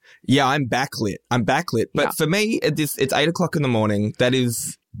 Yeah, I'm backlit. But for me, it's 8 o'clock in the morning. That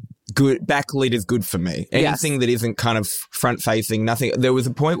is good. Backlit is good for me. Anything that isn't kind of front facing, nothing. There was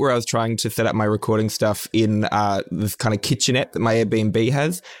a point where I was trying to set up my recording stuff in this kind of kitchenette that my Airbnb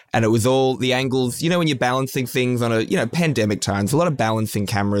has. And it was all the angles, when you're balancing things on pandemic times, a lot of balancing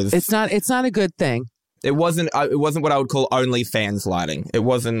cameras. It's not a good thing. It wasn't what I would call OnlyFans lighting. It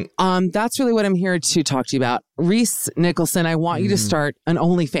wasn't. That's really what I'm here to talk to you about. Reese Nicholson, I want you to start an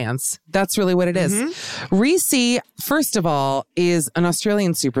OnlyFans. That's really what it is. Mm-hmm. Reese, first of all, is an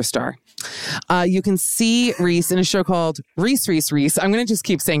Australian superstar. You can see Reese in a show called Reese. I'm going to just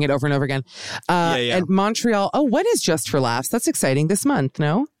keep saying it over and over again. At Montreal. Oh, what is Just for Laughs? That's exciting this month,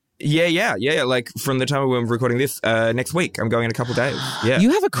 no? Yeah. Like from the time we're recording this, next week, I'm going in a couple of days. Yeah. You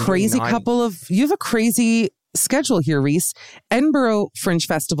have a crazy schedule here, Reese. Edinburgh Fringe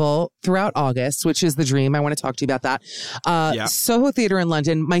Festival throughout August, which is the dream. I want to talk to you about that. Soho Theatre in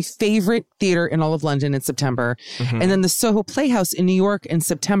London, my favorite theatre in all of London in September. Mm-hmm. And then the Soho Playhouse in New York in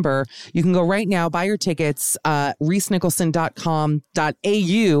September. You can go right now, buy your tickets,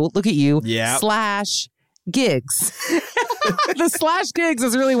 reesenicholson.com.au. Look at you. Yeah. /gigs. The /gigs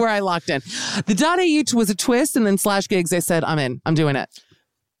is really where I locked in. The .au was a twist, and then /gigs, I said, I'm in. I'm doing it.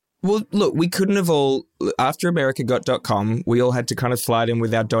 Well, look, we couldn't have all, after AmericaGot.com, we all had to kind of slide in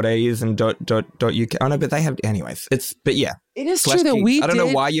with our .aus and .uk. Oh, no, but they have, anyways. But yeah. It is true that we I don't know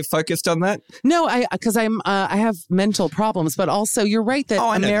why you're focused on that. No, because I have mental problems, but also you're right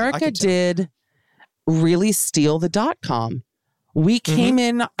that America did really steal the .com. We came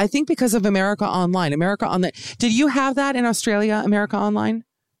in, I think, because of America Online. Did you have that in Australia, America Online?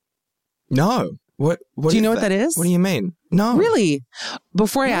 No. What do you know what that is? What do you mean? No. Really?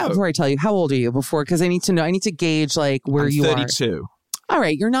 Before I tell you, how old are you? Because I need to know. I need to gauge where you are. 32. All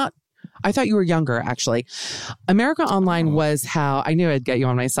right. You're not. I thought you were younger, actually. America Online was how I knew I'd get you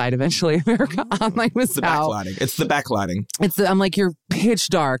on my side eventually. America Online was backlighting. It's the backlighting. I'm like, you're pitch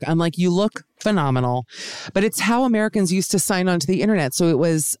dark. I'm like, you look phenomenal. But it's how Americans used to sign on to the internet. So it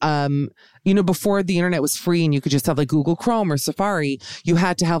was, before the internet was free and you could just have Google Chrome or Safari, you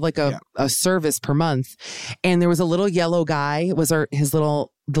had to have a service per month. And there was a little yellow guy, was the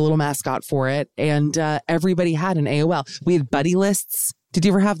little mascot for it. And everybody had an AOL. We had buddy lists. Did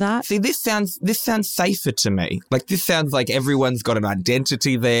you ever have that? See, this sounds safer to me. This sounds like everyone's got an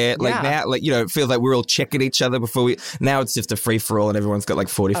identity there. Now, it feels like we're all checking each other before now it's just a free-for-all and everyone's got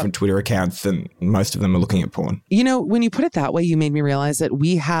 4 different Twitter accounts and most of them are looking at porn. When you put it that way, you made me realize that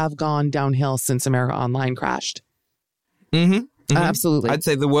we have gone downhill since America Online crashed. Mm-hmm. Absolutely. I'd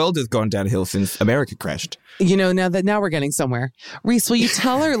say the world has gone downhill since America crashed. Now we're getting somewhere. Reese, will you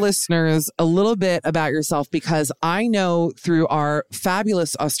tell our listeners a little bit about yourself? Because I know through our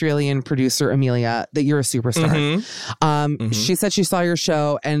fabulous Australian producer, Amelia, that you're a superstar. Mm-hmm. She said she saw your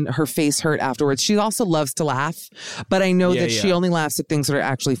show and her face hurt afterwards. She also loves to laugh, but I know that she only laughs at things that are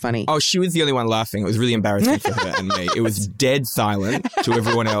actually funny. Oh, she was the only one laughing. It was really embarrassing for her and me. It was dead silent to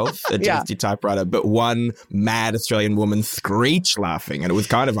everyone else at Tasty Typewriter, but one mad Australian woman screeched laughing and it was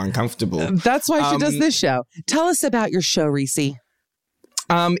kind of uncomfortable. That's why she does this show. Tell us about your show, Reese.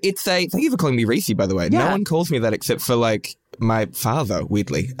 Thank you for calling me Reese, by the way. Yeah. No one calls me that except for my father,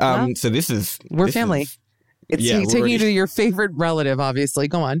 weirdly. So we're family. It's taking you to your favorite relative, obviously.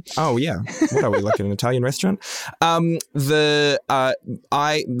 Go on. Oh, yeah. What are we, like an Italian restaurant? Tell you about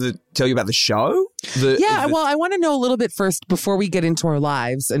the show? Well, I want to know a little bit first before we get into our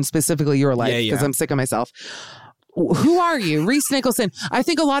lives and specifically your life because I'm sick of myself. Who are you? Reese Nicholson. I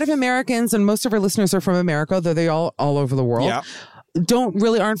think a lot of Americans and most of our listeners are from America, though they all over the world,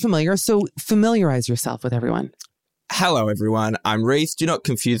 aren't familiar. So familiarize yourself with everyone. Hello, everyone. I'm Reese. Do not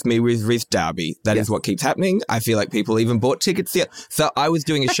confuse me with Reese Darby. That is what keeps happening. I feel like people even bought tickets here. So I was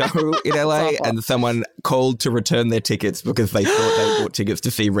doing a show in LA and someone called to return their tickets because they thought they bought tickets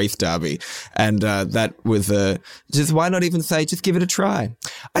to see Reese Darby. And that was just why not even say, just give it a try.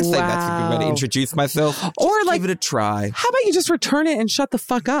 I say that's a good way to introduce myself. Just give it a try. How about you just return it and shut the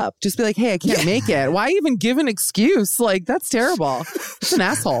fuck up? Just be like, hey, I can't make it. Why even give an excuse? That's terrible. It's an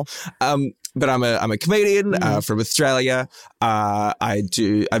asshole. But I'm a comedian from Australia. I've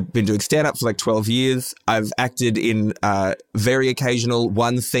been doing stand-up for 12 years. I've acted in very occasional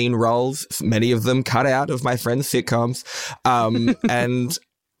one-scene roles, many of them cut out of my friends' sitcoms. And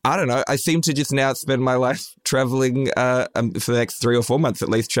I don't know, I seem to just now spend my life traveling for the next 3 or 4 months at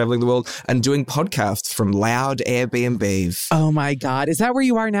least, traveling the world and doing podcasts from loud Airbnbs. Oh my God. Is that where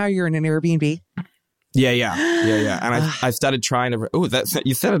you are now? You're in an Airbnb? Yeah. And I started trying to. Oh,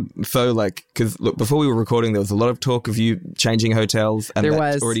 you said it so like because look, before we were recording, there was a lot of talk of you changing hotels, and there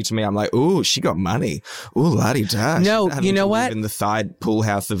that was already to me. I'm like, oh, she got money. Oh, la-di-da. No, you know what? In the side pool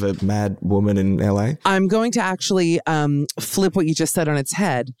house of a mad woman in LA. I'm going to actually flip what you just said on its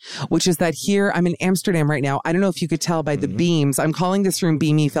head, which is that here I'm in Amsterdam right now. I don't know if you could tell by the beams. I'm calling this room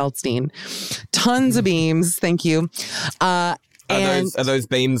Beamy Feldstein. Tons of beams. Thank you. Are those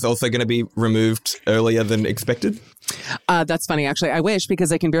beams also going to be removed earlier than expected? That's funny, actually. I wish,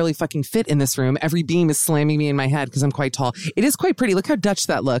 because I can barely fucking fit in this room. Every beam is slamming me in my head because I'm quite tall. It is quite pretty. Look how Dutch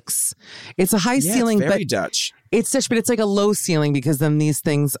that looks. It's a high ceiling, it's very but Dutch. It's Dutch, but it's like a low ceiling because then these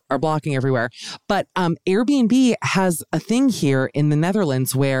things are blocking everywhere. But Airbnb has a thing here in the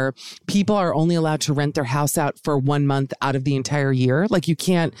Netherlands where people are only allowed to rent their house out for 1 month out of the entire year. Like you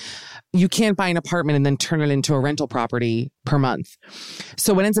can't buy an apartment and then turn it into a rental property per month.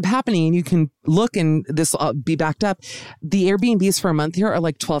 So what ends up happening, and you can look and this will be backed up, the Airbnbs for a month here are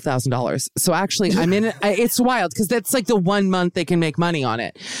like $12,000. So actually it's wild because that's like the 1 month they can make money on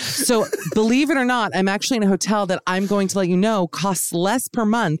it. So believe it or not, I'm actually in a hotel that I'm going to let you know costs less per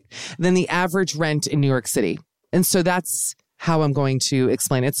month than the average rent in New York City. And so that's how I'm going to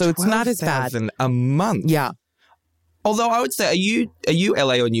explain it. So it's not as bad. $12,000 a month. Yeah. Although I would say, are you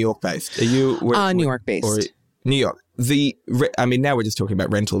LA or New York based? Are you New York based? Or New York. Now we're just talking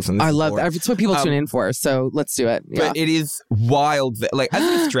about rentals, and I love that. It's what people tune in for. So let's do it. Yeah. But it is wild that, like, as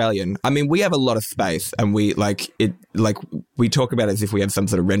an Australian, I mean, we have a lot of space, and we we talk about it as if we have some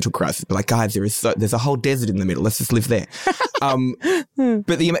sort of rental crisis. But like, guys, there's a whole desert in the middle. Let's just live there.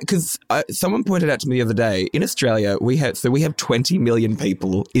 But because someone pointed out to me the other day, in Australia we have 20 million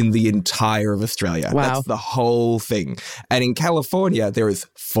people in the entire of Australia. Wow. That's the whole thing. And in California there is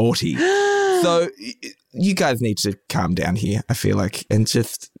 40. So you guys need to calm down here, I feel like, and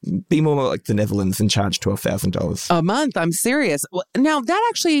just be more like the Netherlands and charge $12,000 a month. I'm serious. Well, now, that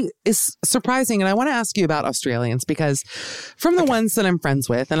actually is surprising. And I want to ask you about Australians, because from the ones that I'm friends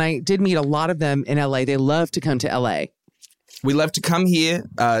with, and I did meet a lot of them in LA, they love to come to LA. We love to come here,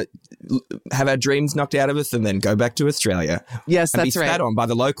 have our dreams knocked out of us, and then go back to Australia. Yes, that's right. And be spat on by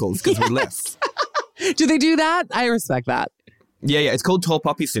the locals because we left. Do they do that? I respect that. Yeah. It's called tall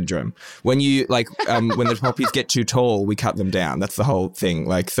poppy syndrome. When you when the poppies get too tall, we cut them down. That's the whole thing.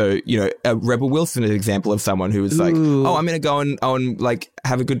 Like, so, Rebel Wilson is an example of someone who was like, oh, I'm going to go and like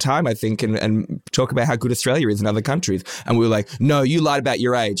have a good time, I think, and talk about how good Australia is in other countries. And we were like, no, you lied about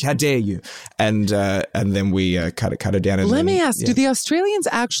your age. How dare you? And then we cut her down. And Let me ask, do the Australians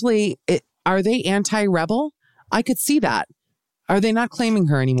actually, are they anti-rebel? I could see that. Are they not claiming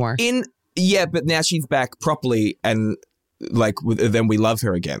her anymore? Yeah, but now she's back properly, and then we love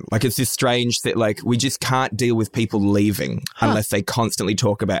her again. Like, it's this strange that, like, we just can't deal with people leaving unless they constantly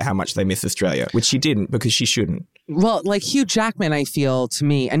talk about how much they miss Australia, which she didn't, because she shouldn't. Well, like Hugh Jackman, I feel, to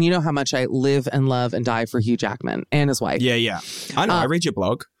me, and you know how much I live and love and die for Hugh Jackman and his wife. Yeah. I know. I read your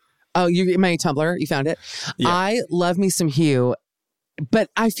blog. Oh, my Tumblr? You found it? Yeah. I love me some Hugh. But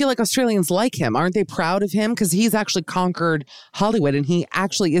I feel like Australians like him. Aren't they proud of him? Because he's actually conquered Hollywood, and he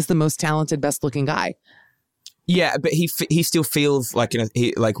actually is the most talented, best looking guy. Yeah, but he still feels like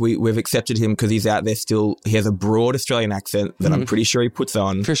we've accepted him because he's out there still. He has a broad Australian accent that I'm pretty sure he puts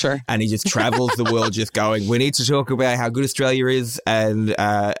on. For sure. And he just travels the world just going, we need to talk about how good Australia is, and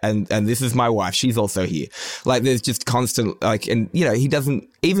this is my wife. She's also here. Like, there's just constant, like, and, he doesn't,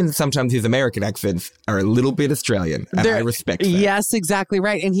 even sometimes his American accents are a little bit Australian, and I respect that. Yes, exactly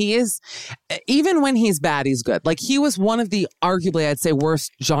right. And he is, even when he's bad, he's good. Like, he was one of the, arguably, I'd say,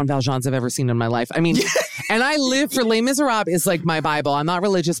 worst Jean Valjeans I've ever seen in my life. I mean, and I live for Les Miserables is like my Bible. I'm not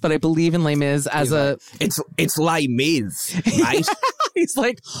religious, but I believe in Les Mis as It's Les Mis, right? He's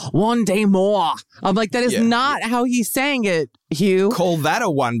like, one day more. I'm like, that is not how he's saying it, Hugh. Call that a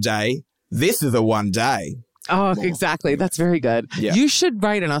one day. This is a one day. Oh, exactly. That's very good. Yeah. You should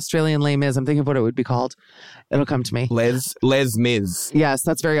write an Australian Les Mis. I'm thinking of what it would be called. It'll come to me. Les Mis. Yes,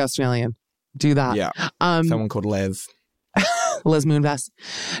 that's very Australian. Do that. Yeah. Someone called Les. Les Moonves.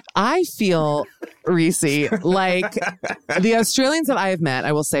 I feel, Reese, like the Australians that I have met,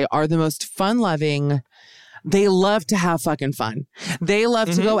 I will say, are the most fun-loving. They love to have fucking fun. They love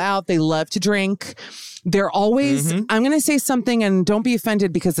to go out. They love to drink. They're always, I'm going to say something, and don't be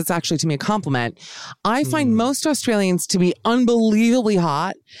offended because it's actually to me a compliment. I find most Australians to be unbelievably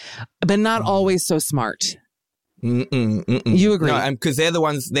hot, but not always so smart. You agree? No, because they're the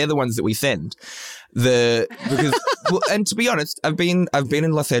ones that we send. And to be honest, I've been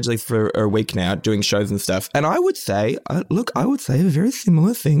in Los Angeles for a week now doing shows and stuff, and I would say a very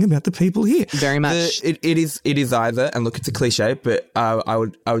similar thing about the people here. Very much. It is either, and look, it's a cliche, but I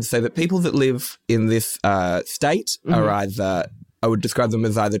would say that people that live in this state are either, I would describe them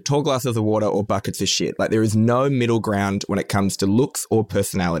as either tall glasses of water or buckets of shit. Like, there is no middle ground when it comes to looks or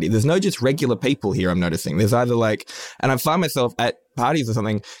personality. There's no just regular people here, I'm noticing. There's either like, and I find myself at parties or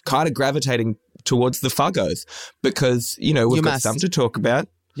something kind of gravitating towards the fuggos because, we've got something to talk about.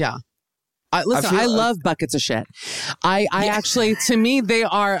 Yeah. I love buckets of shit. I actually, to me, they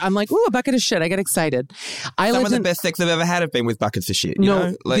are, I'm like, ooh, a bucket of shit. I get excited. Some of the best sex I've ever had have been with buckets of shit.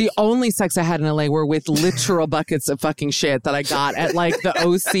 The only sex I had in LA were with literal buckets of fucking shit that I got at like the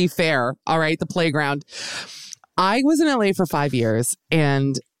OC fair. All right. The playground. I was in LA for 5 years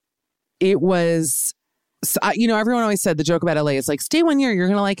and it was, everyone always said the joke about LA is like, stay 1 year, you're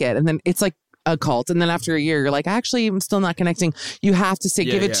going to like it. And then it's like a cult. And then after a year, you're like, actually, I'm still not connecting. You have to say,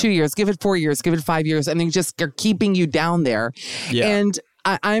 give it 2 years, give it 4 years, give it 5 years. And they just are keeping you down there. Yeah. And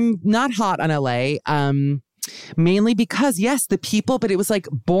I'm not hot on LA. Mainly because, yes, the people, but it was like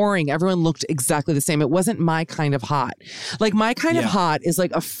boring. Everyone looked exactly the same. It wasn't my kind of hot. Like my kind of hot is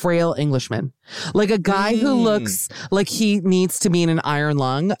like a frail Englishman, like a guy who looks like he needs to be in an iron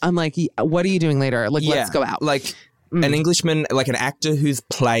lung. I'm like, what are you doing later? Like, let's go out. Like an Englishman, like an actor who's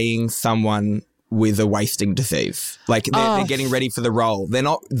playing someone with a wasting disease. Like they're getting ready for the role. They're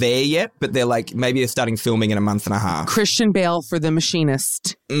not there yet, but they're like, maybe they're starting filming in a month and a half. Christian Bale for The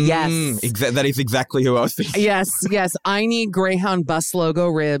Machinist. Yes. That is exactly who I was thinking. Yes. I need Greyhound bus logo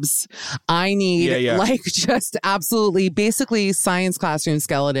ribs. I need like just absolutely basically science classroom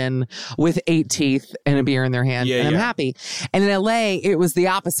skeleton with 8 teeth and a beer in their hand. And I'm happy. And in LA, it was the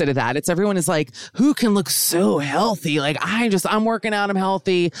opposite of that. It's everyone is like, who can look so healthy? Like I'm working out. I'm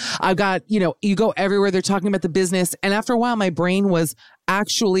healthy. I've got, you go everywhere. They're talking about the business. And after a while, my brain was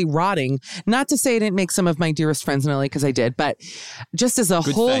actually rotting. Not to say I didn't make some of my dearest friends in LA, because I did, but just as a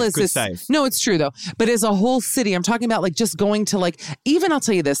whole, no, it's true though. But as a whole city, I'm talking about like just going to like, even I'll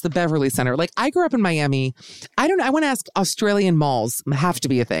tell you this, the Beverly Center. Like I grew up in Miami. I want to ask, Australian malls have to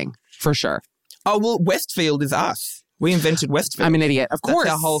be a thing for sure. Oh, well, Westfield is us. We invented Westfield. I'm an idiot. Of course.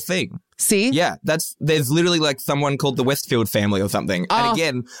 That's our whole thing. See? Yeah, there's literally like someone called the Westfield family or something. Oh. And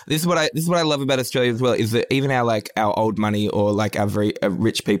again, this is what I love about Australia as well, is that even our old money or like our very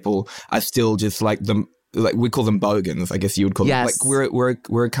rich people are still just like we call them bogans, I guess you would call them. Like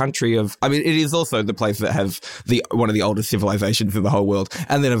we're a country of, I mean, it is also the place that has one of the oldest civilizations in the whole world.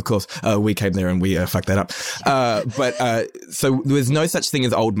 And then of course, we came there and we fucked that up. So there's no such thing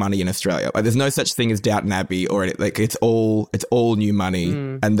as old money in Australia. Like there's no such thing as Downton Abbey or like it's all new money.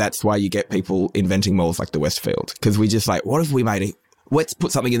 And that's why you get people inventing malls like the Westfield. Because we just like, what if we made it? Let's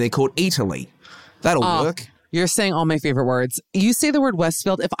put something in there called Italy. That'll work. You're saying all my favorite words. You say the word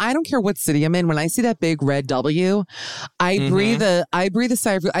Westfield. If I don't care what city I'm in, when I see that big red W, I breathe a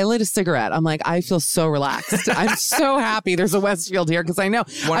sigh of relief. I lit a cigarette. I'm like, I feel so relaxed. I'm so happy there's a Westfield here because I know.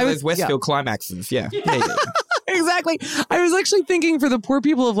 One of those Westfield climaxes. Yeah. Exactly. I was actually thinking for the poor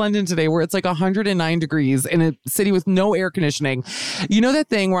people of London today where it's like 109 degrees in a city with no air conditioning. You know that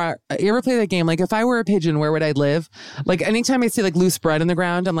thing where you ever play that game? Like if I were a pigeon, where would I live? Like anytime I see like loose bread in the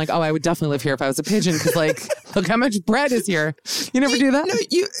ground, I'm like, oh, I would definitely live here if I was a pigeon because like, look how much bread is here. You never do that? No,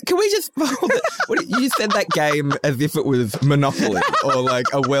 can we just, you said that game as if it was Monopoly or like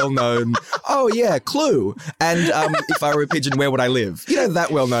a well-known, Clue. And if I were a pigeon, where would I live? You know,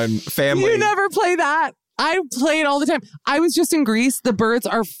 that well-known family. You never play that. I play it all the time. I was just in Greece. The birds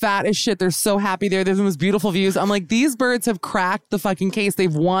are fat as shit. They're so happy there. There's the most beautiful views. I'm like, these birds have cracked the fucking case.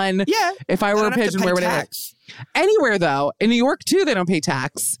 They've won. Yeah. If I were a pigeon, where would I live? Anywhere, though. In New York, too, they don't pay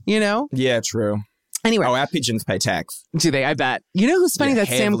tax, you know? Yeah, true. Anyway. Oh, our pigeons pay tax. Do they? I bet. You know who's funny? That's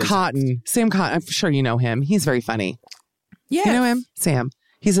Sam Cotton. Sam Cotton. I'm sure you know him. He's very funny. Yeah. You know him? Sam.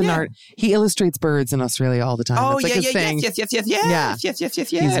 He's an art. He illustrates birds in Australia all the time. Oh, That's like his thing. Yes.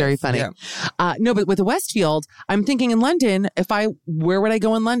 He's very funny. Yeah. No, but with the Westfield, I'm thinking in London, where would I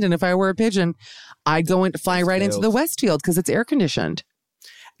go in London if I were a pigeon? I'd go and fly right into the Westfield because it's air conditioned.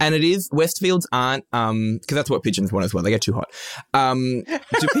 And it is, Westfields aren't, because that's what pigeons want as well. They get too hot.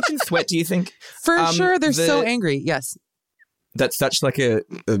 Do pigeons sweat, do you think? For sure. They're so angry. Yes. That's such like a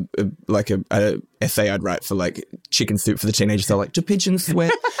essay I'd write for like Chicken Soup for the Teenagers. So like, do pigeons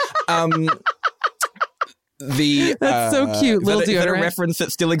sweat? That's so cute. Little deodorant. Is that a reference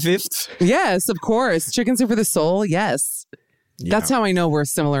that still exists? Yes, of course. Chicken Soup for the Soul. Yes. Yeah. That's how I know we're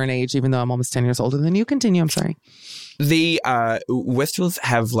similar in age, even though I'm almost 10 years older than you. Continue. I'm sorry. The Westfields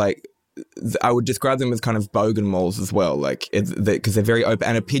have like I would describe them as kind of bogan malls as well, like because they're very open.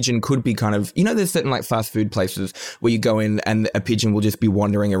 And a pigeon could be kind of, there's certain like fast food places where you go in and a pigeon will just be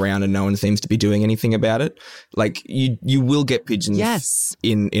wandering around and no one seems to be doing anything about it. Like you will get pigeons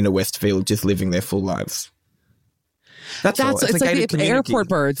in a Westfield just living their full lives. That's all. It's like the airport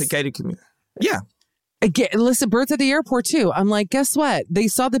birds. It's a gated community. Yeah. Again, listen, birds at the airport too. I'm like, guess what? They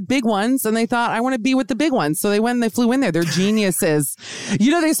saw the big ones and they thought, I want to be with the big ones. So they went and they flew in there. They're geniuses.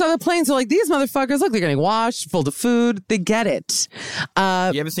 They saw the planes. They're like, these motherfuckers, look, they're getting washed, full of food. They get it.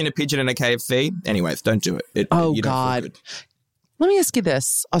 You ever seen a pigeon in a KFC? Anyways, don't do it. You God. Let me ask you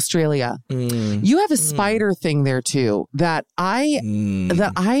this, Australia. You have a spider thing there too that I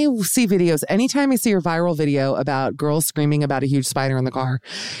see videos. Anytime I see a viral video about girls screaming about a huge spider in the car,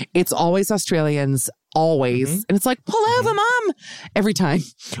 it's always Australians, always. And it's like, pull over, Mom, every time.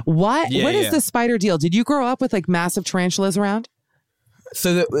 What is the spider deal? Did you grow up with like massive tarantulas around?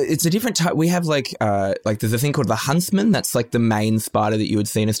 So it's a different type. We have like there's a thing called the huntsman. That's like the main spider that you would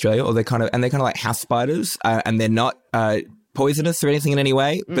see in Australia, or they're kind of like house spiders, and they're not poisonous or anything in any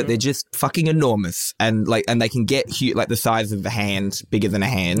way, but they're just fucking enormous and they can get huge, like the size of a hand, bigger than a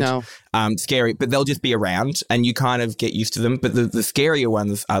hand. No. Scary, but they'll just be around and you kind of get used to them. But the scarier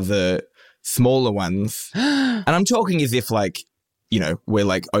ones are the smaller ones. And I'm talking as if like, we're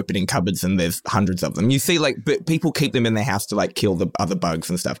like opening cupboards and there's hundreds of them. You see but people keep them in their house to like kill the other bugs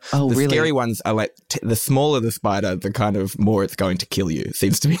and stuff. Oh, the really? Scary ones are like, the smaller the spider, the kind of more it's going to kill you.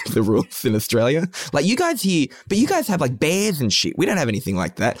 Seems to be the rules in Australia. Like you guys have like bears and shit. We don't have anything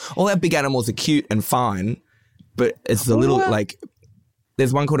like that. All our big animals are cute and fine, but it's the little like,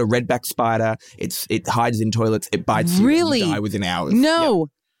 there's one called a redback spider. It hides in toilets. It bites you and you die within hours. No.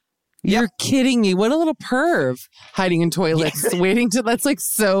 Yep. You're kidding me. What a little perv hiding in toilets, waiting to, that's like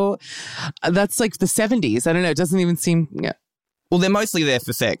the 70s. I don't know. It doesn't even seem, Well, they're mostly there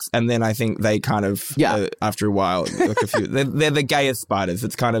for sex. And then I think they kind of, after a while, they're the gayest spiders.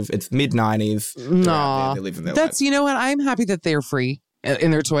 It's mid-90s. No. They're living their lives. You know what? I'm happy that they're free in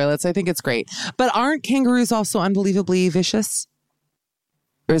their toilets. I think it's great. But aren't kangaroos also unbelievably vicious?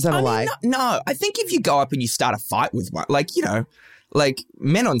 Or is that a lie? No. I think if you go up and you start a fight with one, like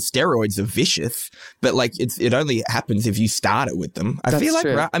men on steroids are vicious, but like it only happens if you start it with them. I feel like,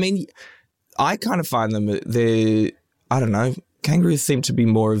 true. Right? I mean, I kind of find them, I don't know, kangaroos seem to be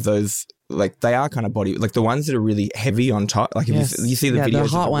more of those, like they are kind of body, like the ones that are really heavy on top. Like if you see the videos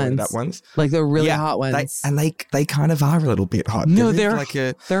hot of the ones. Like the really hot ones. They kind of are a little bit hot. No, they're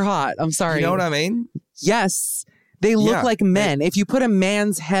hot. I'm sorry. You know what I mean? Yes. They look like men. If you put a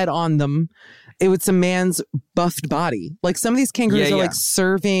man's head on them, it's a man's buffed body. Like some of these kangaroos are like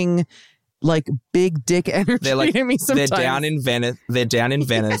serving like big dick energy to me sometimes. They're down in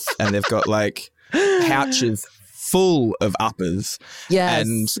Venice and they've got like pouches full of uppers. Yes.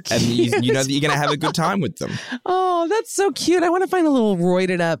 And you know that you're going to have a good time with them. Oh, that's so cute. I want to find a little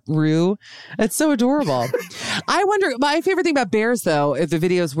roided up Roo. It's so adorable. I wonder, my favorite thing about bears though, is the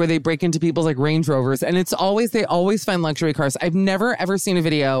videos where they break into people's like Range Rovers, and they always find luxury cars. I've never ever seen a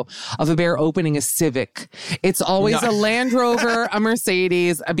video of a bear opening a Civic. It's always a Land Rover, a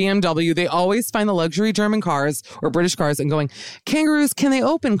Mercedes, a BMW. They always find the luxury German cars or British cars and going, kangaroos, can they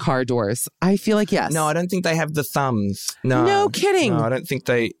open car doors? I feel like yes. No, I don't think they have the thumbs. No kidding. No, I don't think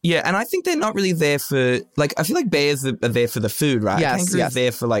they. Yeah, and I think they're not really there for like. I feel like bears are there for the food, right? Yes, kangaroos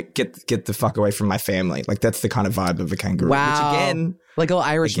there for like get the fuck away from my family. Like that's the kind of vibe of a kangaroo. Wow. Which again, like a little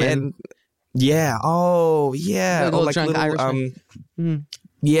Irishman. Yeah. Oh, yeah. Like a little drunk Irishman.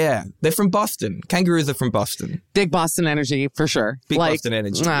 Yeah, they're from Boston. Kangaroos are from Boston. Big Boston energy for sure. Big Boston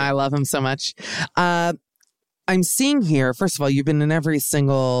energy. I love him so much. I'm seeing here. First of all, you've been in every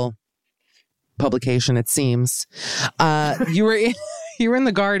single publication, it seems. You were in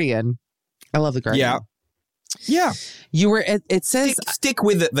The Guardian. I love The Guardian. Yeah. You were it says stick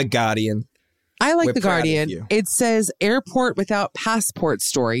with it, The Guardian. I like The Guardian. It says airport without passport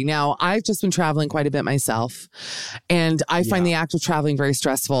story. Now, I've just been traveling quite a bit myself, and I find the act of traveling very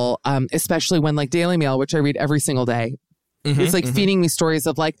stressful, especially when like Daily Mail, which I read every single day, it's like feeding me stories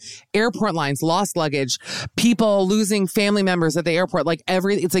of like airport lines, lost luggage, people losing family members at the airport. Like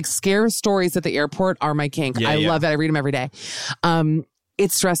it's like scare stories at the airport are my kink. I love it. I read them every day.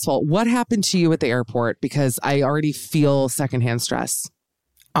 It's stressful. What happened to you at the airport? Because I already feel secondhand stress.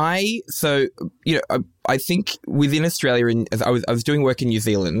 I think within Australia, I was doing work in New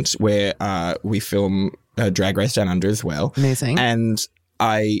Zealand where we film Drag Race Down Under as well. Amazing. And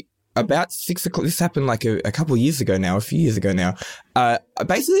about 6 o'clock, this happened like a couple of years ago now, a few years ago now.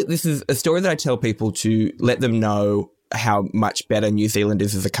 Basically, this is a story that I tell people to let them know how much better New Zealand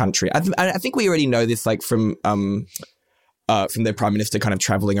is as a country. I think we already know this like from from their prime minister kind of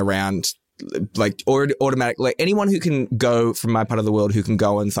traveling around, like automatic, like anyone who can go from my part of the world who can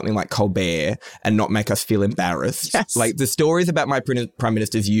go on something like Colbert and not make us feel embarrassed. Yes. Like the stories about my prime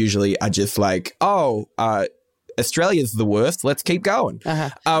ministers usually are just like, Australia's the worst. Let's keep going.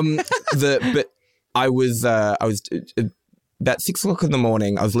 But I was about 6 o'clock in the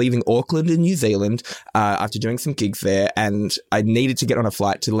morning. I was leaving Auckland in New Zealand after doing some gigs there, and I needed to get on a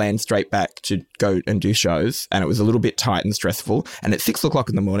flight to land straight back to go and do shows, and it was a little bit tight and stressful. And at 6 o'clock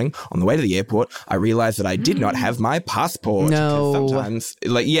in the morning, on the way to the airport, I realized that I did not have my passport. No. Sometimes,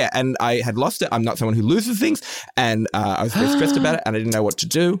 and I had lost it. I'm not someone who loses things, and I was very stressed about it, and I didn't know what to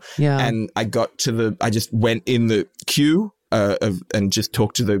do. Yeah. And I just went in the queue and just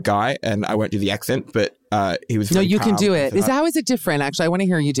talked to the guy, and I won't do the accent, but he was very No, you calm. can do it. How is it different? Actually, I want to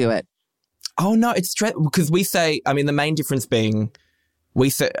hear you do it. Oh, no, it's straight, because we say, I mean, the main difference being, we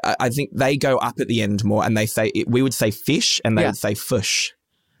say, I think they go up at the end more, and they say, we would say fish, and they would say fush.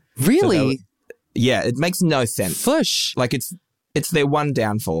 Really? Yeah, it makes no sense. Fush. Like, it's their one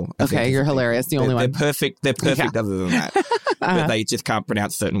downfall. Okay, you're hilarious. The only one. They're perfect other than that. But they just can't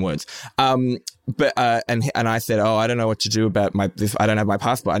pronounce certain words. But I said, I don't know what to do about this. I don't have my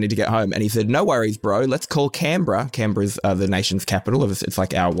passport. I need to get home. And he said, no worries, bro. Let's call Canberra. Canberra's the nation's capital. It's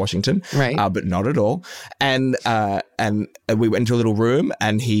like our Washington, right? But not at all. And we went into a little room,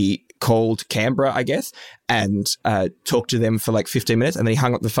 and he called Canberra, I guess, and talked to them for like 15 minutes, and then he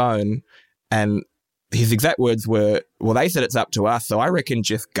hung up the phone, and his exact words were, well, they said it's up to us, so I reckon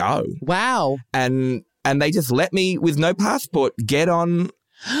just go. Wow. And they just let me, with no passport, get on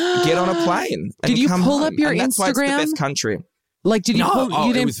a plane. Did you pull up your and that's Instagram? Why it's the best country. Like, did you pull,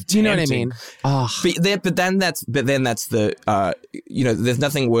 you didn't, do you know what I mean? Oh. But then that's the, there's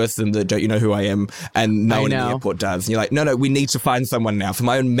nothing worse than the don't you know who I am, and no one in the airport does. And you're like, no, we need to find someone now. For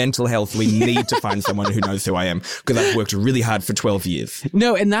my own mental health, we need to find someone who knows who I am, because I've worked really hard for 12 years.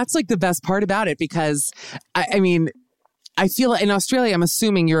 No, and that's like the best part about it, because I mean, I feel in Australia, I'm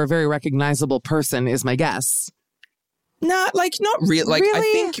assuming you're a very recognizable person, is my guess. No, like not really. Like really? I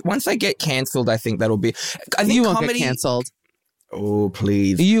think once I get cancelled, I think that'll be. I think you won't comedy, get cancelled. Oh,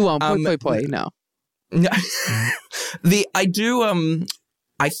 please. You won't. Poi. No.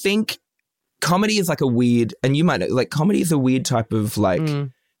 I think comedy is like a weird, and you might know, like comedy is a weird type of like,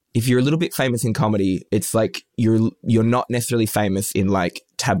 if you're a little bit famous in comedy, it's like you're not necessarily famous in like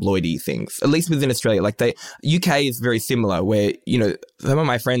tabloidy things, at least within Australia. Like UK is very similar, where, some of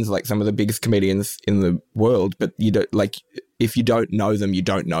my friends are like some of the biggest comedians in the world, but you don't, like, if you don't know them, you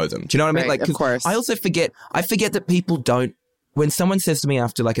don't know them. Do you know what I mean? Right, Like, of course. I also forget that people don't. When someone says to me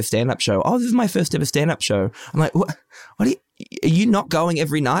after like a stand-up show, this is my first ever stand-up show, I'm like, what are you not going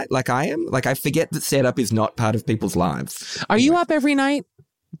every night like I am? Like, I forget that stand-up is not part of people's lives. Are you up every night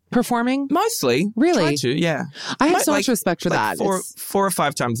performing? Mostly. Really? Try to, yeah. I have so much respect for that. 4 or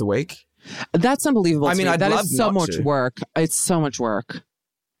 5 times a week. That's unbelievable. I mean, I'd love that is so not much to. work. It's so much work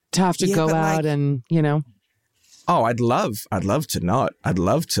to have to go out and, Oh, I'd love to not. I'd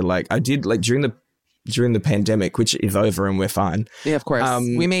love to, like, I did, like, during the pandemic, which is over and we're fine. Yeah, of course.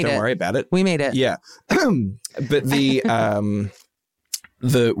 We made it. Don't worry about it. We made it. Yeah. But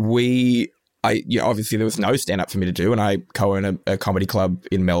obviously there was no stand-up for me to do, and I co-own a comedy club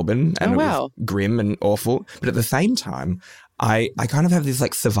in Melbourne, and it was grim and awful. But at the same time, I kind of have this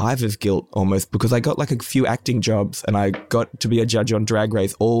like survivor's guilt almost, because I got like a few acting jobs, and I got to be a judge on Drag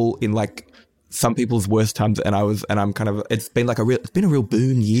Race, all in like some people's worst times, and I'm kind of, it's been a real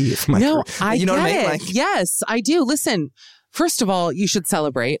boon year for my career. I you know get what I mean? it. Like, yes, I do. Listen, first of all, you should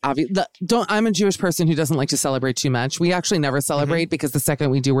celebrate. I'm a Jewish person who doesn't like to celebrate too much. We actually never celebrate because the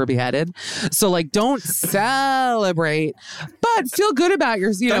second we do, we're beheaded. So like, don't celebrate, but feel good about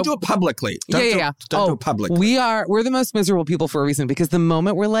your, don't do it publicly. Don't do it publicly. We're the most miserable people for a reason, because the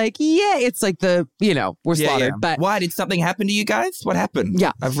moment we're like, it's like we're slaughtered. Yeah. But why did something happen to you guys? What happened?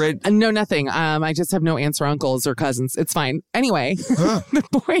 Yeah, I've read. No, nothing. I just have no aunts or uncles or cousins. It's fine. Anyway,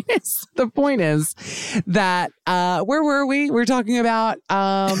 the point is that where were we? We're talking about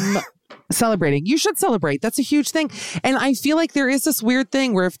celebrating. You should celebrate. That's a huge thing. And I feel like there is this weird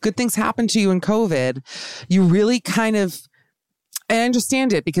thing where if good things happen to you in COVID, you really kind of, I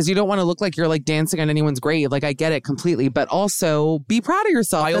understand it, because you don't want to look like you're like dancing on anyone's grave. Like, I get it completely, but also be proud of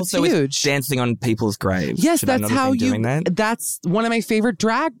yourself. I that's also huge. Was dancing on people's graves. Yes, Should that's how that's one of my favorite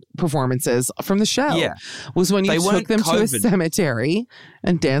drag performances from the show. Yeah. Was when you took them to a cemetery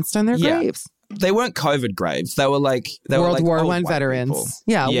and danced on their graves. They weren't COVID graves. They were like World War I white veterans. people.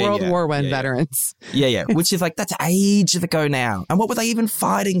 Yeah, World War I veterans. Yeah. Which is like, that's ages ago now. And what were they even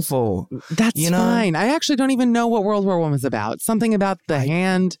fighting for? That's fine. I actually don't even know what World War I was about. Something about the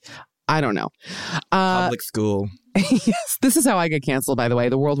hand. I don't know. Public school. Yes, this is how I get canceled, by the way.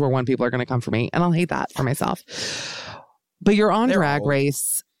 The World War I people are going to come for me, and I'll hate that for myself. But you're on Drag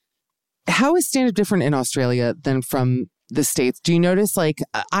Race. How is stand-up different in Australia than from the States? Do you notice, like,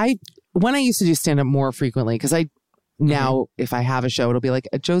 when I used to do stand-up more frequently, because now if I have a show, it'll be like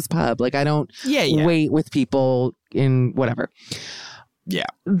at Joe's Pub. Like, I don't wait with people in whatever. Yeah.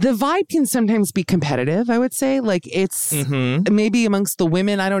 The vibe can sometimes be competitive, I would say. Like, it's maybe amongst the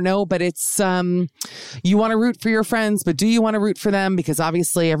women, I don't know, but it's you want to root for your friends, but do you want to root for them? Because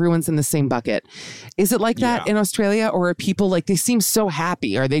obviously everyone's in the same bucket. Is it like that in Australia, or are people like, they seem so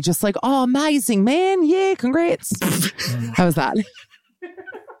happy? Are they just like, oh, amazing, man. Yeah, congrats. How's that?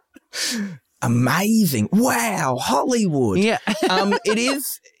 Amazing. Wow. Hollywood. Yeah. It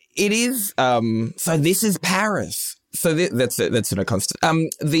is. So this is Paris. So that's a constant. I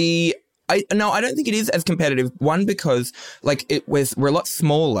don't think it is as competitive. One, because like we're a lot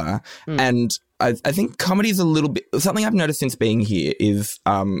smaller, and I think comedy is a little bit, something I've noticed since being here is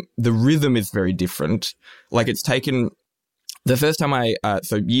the rhythm is very different. Like, it's taken the first time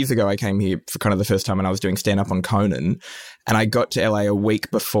so years ago I came here for kind of the first time, and I was doing stand up on Conan, and I got to LA a week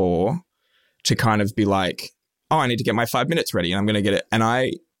before to kind of be like, oh, I need to get my 5 minutes ready, and I'm going to get it, and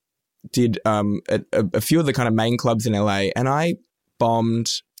I did a few of the kind of main clubs in LA, and I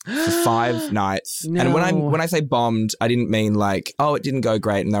bombed for 5 nights. No. And when I say bombed, I didn't mean like, oh, it didn't go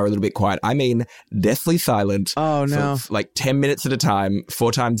great and they were a little bit quiet. I mean deathly silent. Oh, no. For like 10 minutes at a time,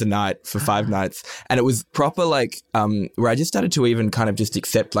 4 times a night for 5 nights. And it was proper like where I just started to even kind of just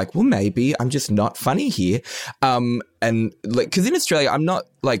accept like, well, maybe I'm just not funny here. And like, because in Australia, I'm not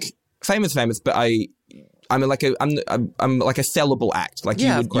like famous, but I'm like a sellable act. Like,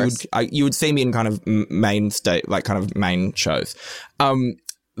 you would see me in kind of main shows.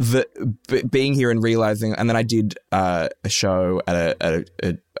 Being here and realizing, and then I did a show at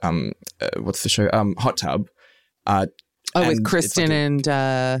what's the show? Hot Tub. With Kristen and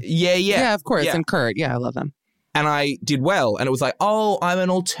yeah, of course, and Kurt. Yeah, I love them. And I did well. And it was like, oh, I'm an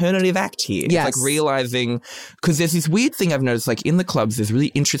alternative act here. Yes. It's like realizing, because there's this weird thing I've noticed, like in the clubs, there's really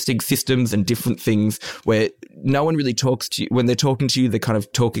interesting systems and different things where no one really talks to you. When they're talking to you, they're kind of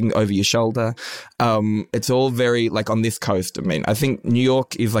talking over your shoulder. It's all very like on this coast. I mean, I think New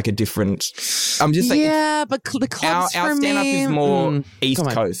York is like a different, I'm just like, yeah, but the clubs our stand-up is more East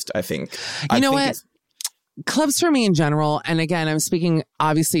Coast, I think. You know what? Clubs for me in general, and again, I'm speaking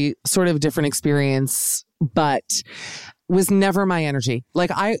obviously sort of different experience, but was never my energy.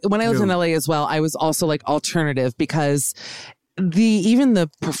 Like when I lived in LA as well, I was also like alternative, because even the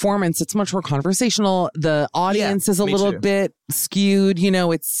performance, it's much more conversational. The audience is a little bit skewed. You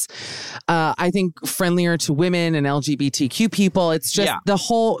know, it's, I think, friendlier to women and LGBTQ people. It's just the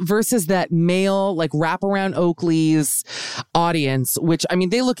whole versus that male, like wraparound Oakley's audience, which, I mean,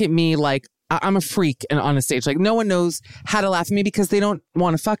 they look at me like I'm a freak and on a stage. Like, no one knows how to laugh at me because they don't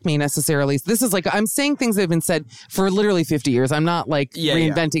want to fuck me necessarily. So this is like, I'm saying things that have been said for literally 50 years. I'm not like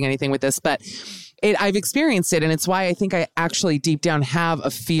reinventing anything with this, but I've experienced it. And it's why I think I actually deep down have a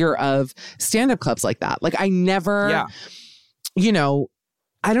fear of stand-up clubs like that. Like, I never, you know,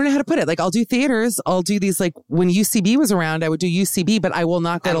 I don't know how to put it. Like, I'll do theaters. I'll do these, like, when UCB was around, I would do UCB, but I will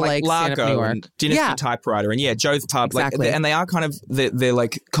not go to like stand-up New York. And Dynasty Typewriter and Joe's Pub. Exactly. Like, and they are kind of, they're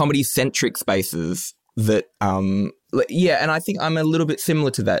like comedy-centric spaces that, and I think I'm a little bit similar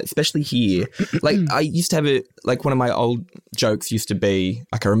to that, especially here. Like, I used to have one of my old jokes used to be,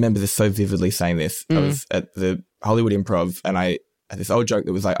 like, I remember this so vividly saying this. I was at the Hollywood Improv, and I had this old joke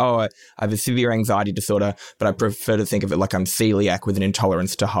that was like, oh, I have a severe anxiety disorder, but I prefer to think of it like I'm celiac with an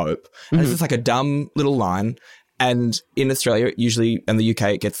intolerance to hope. And it's just like a dumb little line. And in Australia, usually in the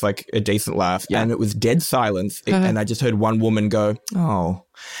UK, it gets like a decent laugh. Yeah. And it was dead silence. And I just heard one woman go, oh.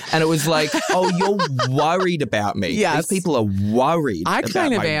 And it was like, oh, you're worried about me. Yes. These people are worried about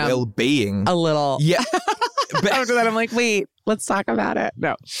my well-being. A little. Yeah. But after that, I'm like, wait, let's talk about it.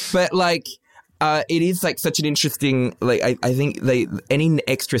 No. But like, it is like such an interesting, like, I think any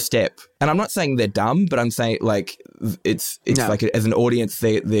extra step, and I'm not saying they're dumb, but I'm saying like, it's like as an audience,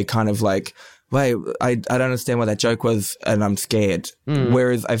 they're kind of like, wait, I don't understand what that joke was, and I'm scared.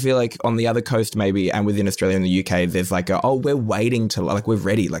 Whereas I feel like on the other coast maybe, and within Australia and the UK, there's like we're waiting to, like, we're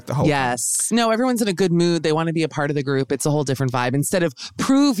ready, like the whole time. No, everyone's in a good mood. They want to be a part of the group. It's a whole different vibe. Instead of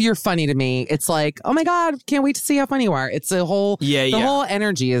prove you're funny to me, it's like, oh my God, can't wait to see how funny you are. It's a whole, the whole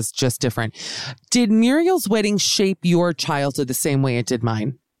energy is just different. Did Muriel's wedding shape your childhood the same way it did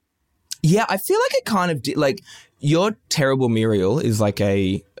mine? Yeah, I feel like it kind of did. Like, Your Terrible Muriel is like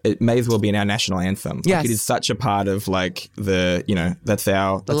a it may as well be in our national anthem. Yes. Like, it is such a part of like that's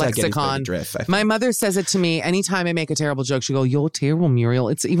our lexicon. Address, My mother says it to me anytime I make a terrible joke. She go, "You're terrible, Muriel."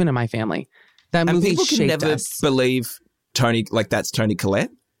 It's even in my family. That and movie people can shaped never us. believe that's Toni Collette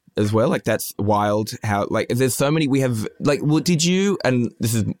as well. Like, that's wild how, like, there's so many. We have, like, well, did you, and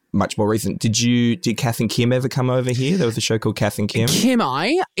this is much more recent, did Kath and Kim ever come over here? There was a show called Kath and Kim.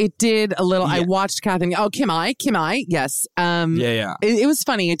 It did a little. Yeah. I watched Kath and Kim I, yes. Yeah. It was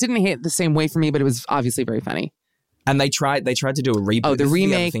funny. It didn't hit the same way for me, but it was obviously very funny. And they tried to do a reboot. Oh, the This is remake.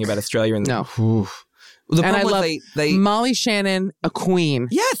 the other thing about Australia. And No. The And I problem love was they Molly Shannon, a queen.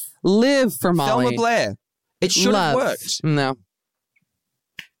 yes, Live for Molly. Thelma Blair. It should have Love. worked. No.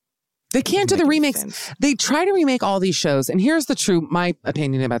 They can't do the Doesn't make any remakes. sense. They try to remake all these shows. And here's my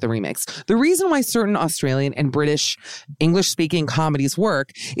opinion about the remakes. The reason why certain Australian and British English-speaking comedies work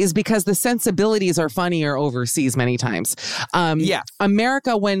is because the sensibilities are funnier overseas many times. Yeah.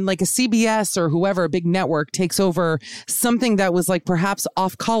 America, when like a CBS or whoever, a big network, takes over something that was like perhaps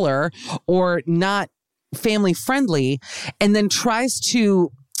off color or not family friendly and then tries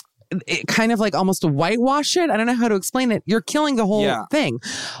to kind of like almost whitewash it. I don't know how to explain it. You're killing the whole thing.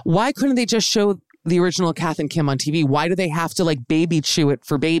 Why couldn't they just show the original Kath and Kim on TV? Why do they have to like baby chew it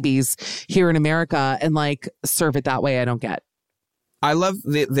for babies here in America and like serve it that way? I don't get. I love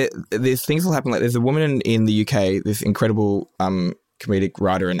these things will happen. Like, there's a woman in the UK, this incredible comedic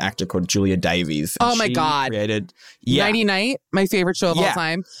writer and actor called Julia Davies. Oh my God. Created Nighty Night, my favorite show of all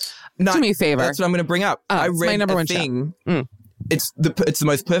time. No, do me a favor. That's what I'm going to bring up. I it's read my number a one thing. show. It's the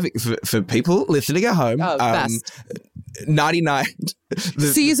most perfect for people listening at home. Oh, best. 99.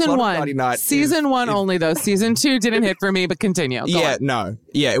 Season 1. Season 1 only, though. Season 2 didn't hit for me, but continue. Go on.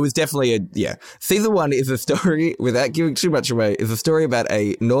 It was definitely Season 1 is a story, without giving too much away, is a story about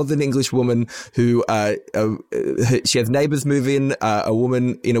a Northern English woman who, she has neighbours move in, a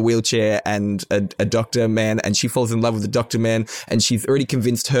woman in a wheelchair and a doctor man, and she falls in love with the doctor man, and she's already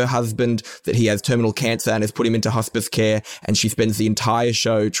convinced her husband that he has terminal cancer and has put him into hospice care, and she spends the entire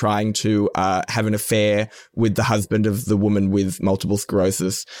show trying to have an affair with the husband of the woman with multiple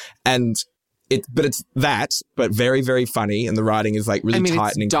sclerosis. And it's very, very funny, and the writing is like really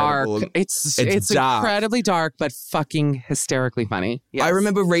tight and incredible. Dark. It's dark. incredibly dark, but fucking hysterically funny. Yes. I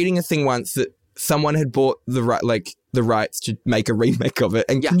remember reading a thing once that someone had bought the rights to make a remake of it,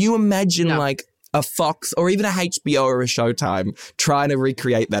 and can you imagine like a Fox or even a HBO or a Showtime trying to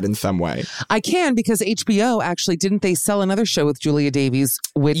recreate that in some way? I can, because HBO actually, didn't they sell another show with Julia Davies?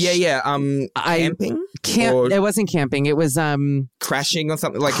 Which Camping? It wasn't Camping. It was Crashing or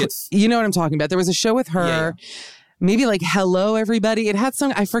something. Like, it's you know what I'm talking about. There was a show with her. Yeah. Maybe like Hello Everybody. It had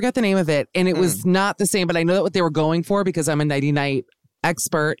some, I forget the name of it, and it was not the same, but I know that what they were going for because I'm a Nighty Night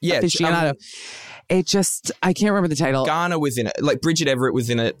expert, aficionado. It just, I can't remember the title. Ghana was in it. Like, Bridget Everett was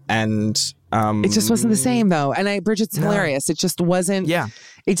in it, and it just wasn't the same, though. And Bridget's hilarious. It just wasn't. Yeah.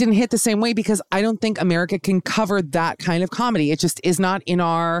 It didn't hit the same way because I don't think America can cover that kind of comedy. It just is not in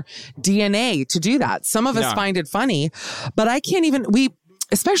our DNA to do that. Some of us find it funny, but I can't even.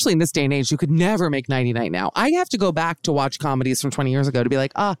 Especially in this day and age, you could never make Nighty Night now. I have to go back to watch comedies from 20 years ago to be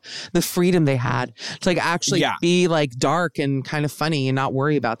like, the freedom they had to like actually be like dark and kind of funny and not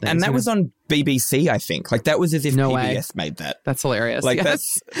worry about things. And that was on BBC, I think. Like, that was as if PBS made that. That's hilarious. Like,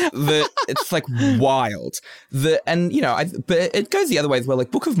 it's like wild. But it goes the other way as well.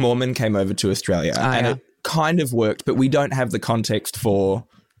 Like, Book of Mormon came over to Australia and it kind of worked, but we don't have the context for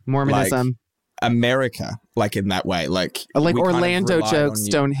Mormonism. Like, America, like, in that way, like Orlando jokes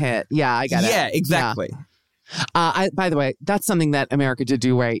don't hit. Yeah, I get it. Yeah, exactly. Yeah. By the way, that's something that America did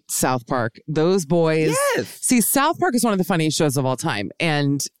do right. South Park, those boys. Yes. See, South Park is one of the funniest shows of all time,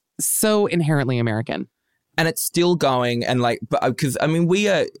 and so inherently American. And it's still going, and like, because I mean, we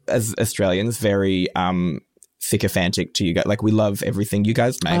are as Australians very sycophantic to you guys. Like, we love everything you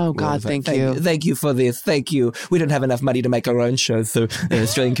guys make. Oh God, thank you. Thank you for this. Thank you. We don't have enough money to make our own shows, so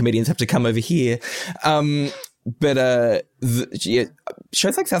Australian comedians have to come over here. But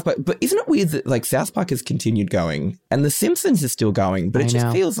shows like South Park. But isn't it weird that like South Park has continued going and The Simpsons is still going? But it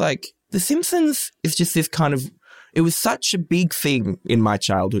just feels like The Simpsons is just this kind of. It was such a big thing in my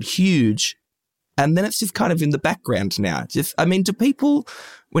childhood, huge. And then it's just kind of in the background now. Just, I mean, to people,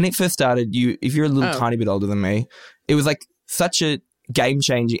 when it first started, if you're a little tiny bit older than me, it was like such a game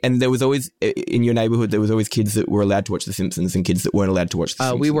changing. And there was always, in your neighborhood, there was always kids that were allowed to watch The Simpsons and kids that weren't allowed to watch The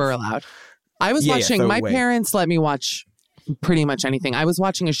Simpsons. We were allowed. I was watching, my parents let me watch pretty much anything. I was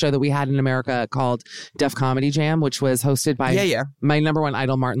watching a show that we had in America called Def Comedy Jam, which was hosted by my number one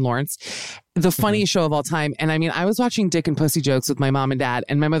idol, Martin Lawrence. The funniest show of all time. And I mean, I was watching Dick and Pussy jokes with my mom and dad,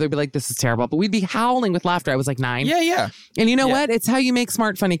 and my mother would be like, this is terrible. But we'd be howling with laughter. I was like 9. Yeah. And you know what? It's how you make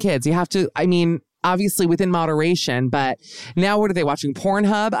smart, funny kids. You have to, I mean, obviously within moderation, but now what are they watching?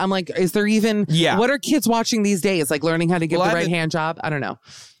 Pornhub? I'm like, is there even, what are kids watching these days? Like learning how to give the right hand job? I don't know.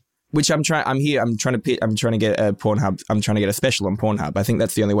 Which I'm trying to get a Pornhub. I'm trying to get a special on Pornhub. I think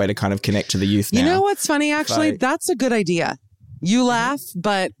that's the only way to kind of connect to the youth now. You know what's funny? Actually, that's a good idea. You laugh,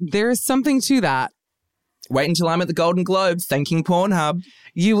 but there's something to that. Wait until I'm at the Golden Globes thanking Pornhub.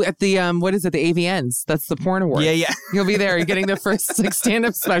 You at the, what is it? The AVNs. That's the porn award. Yeah. You'll be there. You're getting the first like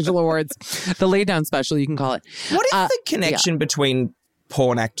stand-up special awards. The lay down special, you can call it. What is the connection between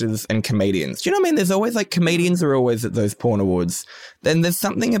porn actors and comedians? Do you know what I mean? There's always like comedians are always at those porn awards. Then there's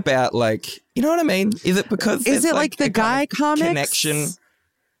something about like, you know what I mean? Is it because is it like the guy comics connection?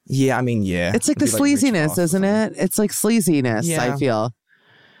 Yeah, I mean, yeah. It's like the sleaziness, isn't it? It's like sleaziness, I feel.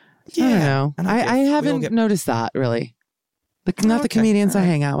 Yeah. I don't know. I haven't noticed that really. Not the comedians I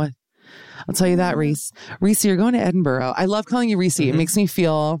hang out with. I'll tell you that, Reese. Reese, you're going to Edinburgh. I love calling you Reese. It makes me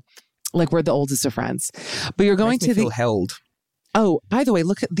feel like we're the oldest of friends. But you're going to feel held. Oh, by the way,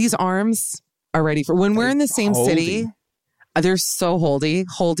 look at these arms are ready for when we're in the same city. They're so holdy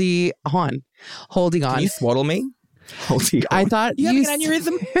on. Can you swaddle me? Holdy on. I thought you have an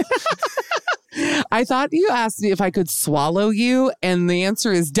aneurysm. I thought you asked me if I could swallow you, and the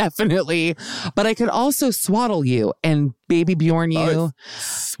answer is definitely. But I could also swaddle you and baby Bjorn you.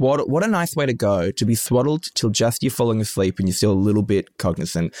 Swaddle. What a nice way to go, to be swaddled till just you're falling asleep and you're still a little bit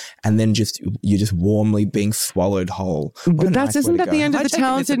cognizant, and then you're just warmly being swallowed whole. But isn't that the end of The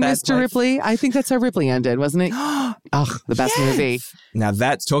Talented Mr. Ripley? I think that's how Ripley ended, wasn't it? Oh, the best movie. Now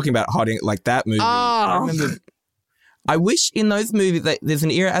that's talking about hotting like that movie. Oh. I wish in those movies that there's an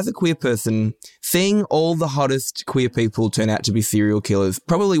era as a queer person, seeing all the hottest queer people turn out to be serial killers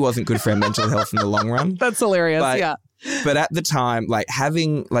probably wasn't good for our mental health in the long run. That's hilarious. But at the time, like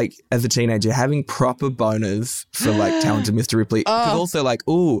having as a teenager, having proper boners for like Talented Mr. Ripley, because also like,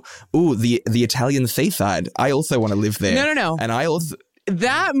 the Italian seaside. I also want to live there. No. And I also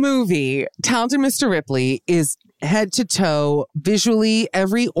that movie, Talented Mr. Ripley, is head to toe, visually,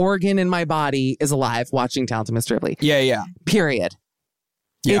 every organ in my body is alive watching Talented Mr. Ripley. Yeah. Period.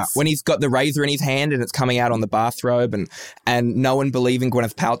 Yeah, when he's got the razor in his hand and it's coming out on the bathrobe and no one believing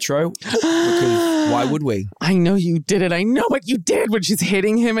Gwyneth Paltrow, because why would we? I know you did it. I know what you did when she's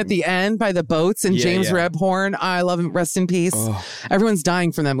hitting him at the end by the boats and James Rebhorn. I love him. Rest in peace. Oh. Everyone's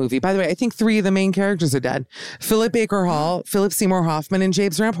dying from that movie. By the way, I think 3 of the main characters are dead. Philip Baker Hall, Philip Seymour Hoffman, and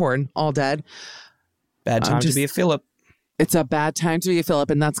James Rebhorn, all dead. Bad time to be a Philip. It's a bad time to be a Philip,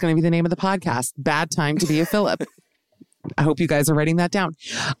 and that's going to be the name of the podcast. Bad time to be a Philip. I hope you guys are writing that down.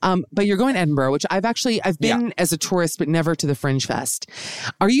 But you're going to Edinburgh, which I've been as a tourist, but never to the Fringe Fest.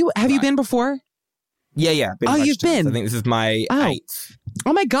 Have you been before? Yeah. You've been? I think this is my 8th.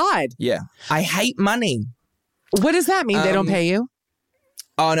 Oh my God. Yeah. I hate money. What does that mean? They don't pay you?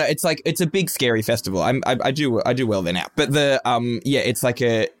 Oh no, it's a big scary festival. I do well there now, but it's like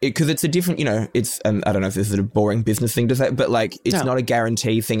because it's a different, it's I don't know if this is a boring business thing to say, but like it's not a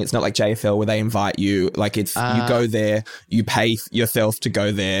guarantee thing. It's not like JFL where they invite you. Like it's you go there, you pay yourself to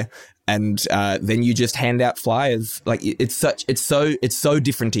go there, and then you just hand out flyers. Like it's so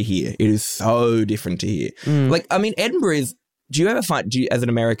different to here. It is so different to here. Like I mean, Edinburgh is. Do you ever find as an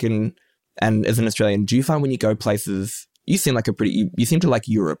American and as an Australian, do you find when you go places? You seem like you seem to like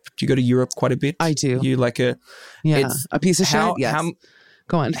Europe. Do you go to Europe quite a bit? I do. You like a piece of shit? Yes.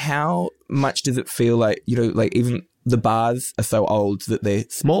 Go on. How much does it feel like, like even the bars are so old that they're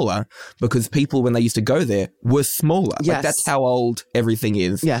smaller because people, when they used to go there, were smaller. Yes. Like that's how old everything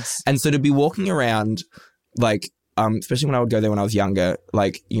is. Yes. And so to be walking around like, especially when I would go there when I was younger,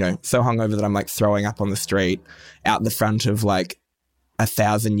 like, so hungover that I'm like throwing up on the street out the front of like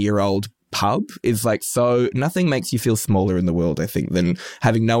 1,000-year-old pub is like, so nothing makes you feel smaller in the world, I think, than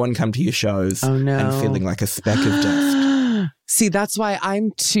having no one come to your shows and feeling like a speck of dust. See, that's why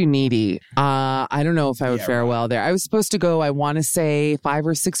I'm too needy. I don't know if I would fare well there. I was supposed to go, I want to say 5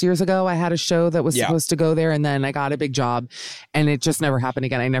 or 6 years ago. I had a show that was supposed to go there, and then I got a big job and it just never happened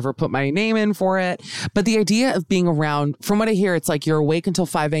again. I never put my name in for it. But the idea of being around, from what I hear, it's like you're awake until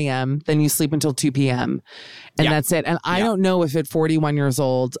 5 a.m., then you sleep until 2 p.m. and that's it. And I don't know if at 41 years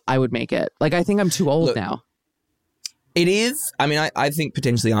old, I would make it. Like, I think I'm too old now. It is. I mean, I think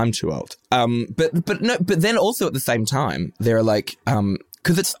potentially I'm too old. But then also at the same time, there are like,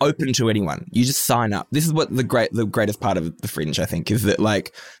 because it's open to anyone. You just sign up. This is what the greatest part of the Fringe, I think, is that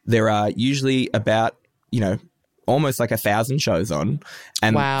like there are usually about, almost like 1,000 shows on.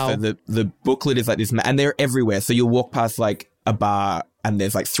 And Wow. so the booklet is like this, and they're everywhere. So you'll walk past like a bar and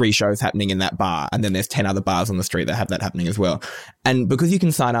there's like 3 shows happening in that bar, and then there's 10 other bars on the street that have that happening as well. And because you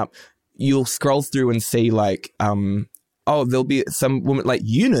can sign up, you'll scroll through and see like, there'll be some woman like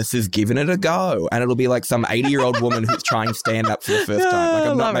Eunice is giving it a go, and it'll be like some 80-year-old woman who's trying stand up for the first time. Like,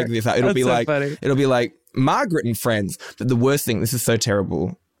 I'm not making this up. It'll be like funny. It'll be like Margaret and Friends. But the worst thing, this is so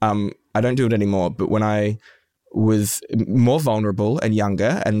terrible. I don't do it anymore, but when I was more vulnerable and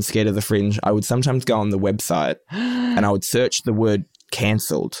younger and scared of the fringe, I would sometimes go on the website and I would search the word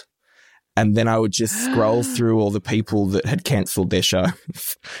cancelled. And then I would just scroll through all the people that had cancelled their show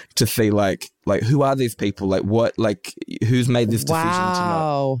to see like who are these people? Like what? Like who's made this decision to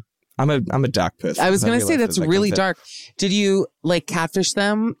not? I'm a dark person. I was going to say realized that's really dark. Did you like catfish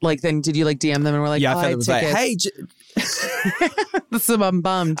them? Like then did you like DM them and were like, yeah, I thought it was like, hey. So I'm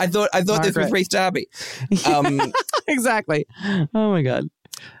bummed. I thought this was Rhys Darby. Exactly. Oh my God.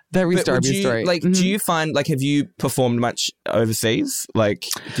 That Rhys Darby story. Like, do you find like have you performed much overseas? Like,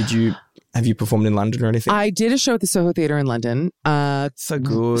 have you performed in London or anything? I did a show at the Soho Theatre in London. So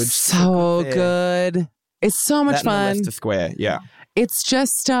good. So good. It's so much fun. Leicester Square, yeah. It's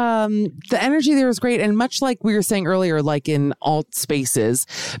just the energy there is great. And much like we were saying earlier, like in alt spaces,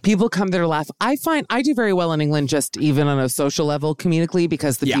 people come there to laugh. I find I do very well in England, just even on a social level, comedically,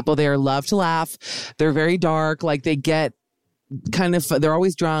 because the people there love to laugh. They're very dark. Like they get kind of, they're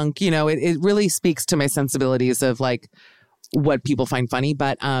always drunk. You know, it really speaks to my sensibilities of like what people find funny.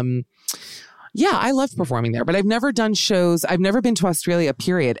 But yeah, I love performing there, but I've never done shows. I've never been to Australia,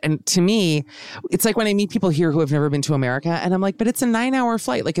 period. And to me, it's like when I meet people here who have never been to America and I'm like, but it's a 9-hour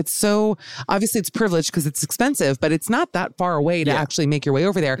flight. Like it's so, obviously it's privileged because it's expensive, but it's not that far away to actually make your way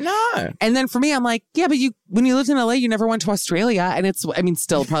over there. No. And then for me, I'm like, yeah, but when you lived in LA, you never went to Australia. And it's, I mean,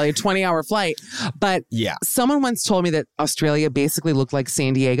 still probably a 20-hour flight. But someone once told me that Australia basically looked like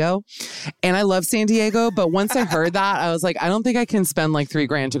San Diego. And I love San Diego. But once I heard that, I was like, I don't think I can spend like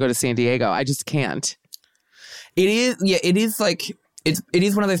 $3,000 to go to San Diego. I just can't. It is like it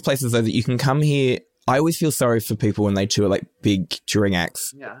is one of those places though that you can come here. I always feel sorry for people when they tour like big touring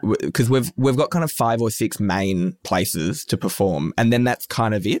acts because we've got kind of 5 or 6 main places to perform, and then that's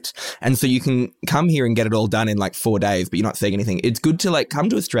kind of it. And so you can come here and get it all done in like 4 days, but you're not seeing anything. It's good to like come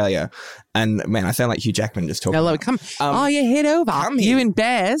to Australia. And man, I sound like Hugh Jackman just talking. Hello, come. You head over. You and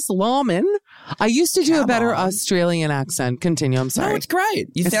Baz Luhrmann. I used to do a better Australian accent. Continue. I'm sorry. No, it's great.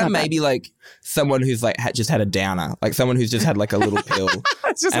 You sound maybe like someone who's like just had a downer, like someone who's just had like a little pill.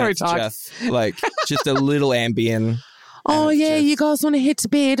 That's just how I talk. Just a little Ambien. Oh yeah, you guys want to head to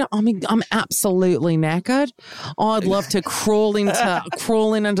bed? I mean, I'm absolutely knackered. I'd love to crawl in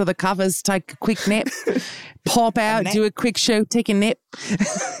under the covers, take a quick nap, pop out, do a quick show, take a nap.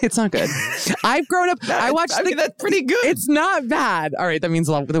 It's not good. I've grown up. I watched. That's pretty good. It's not bad. All right, that means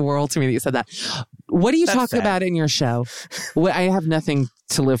a lot for the world to me that you said that. What do you talk about in your show? I have nothing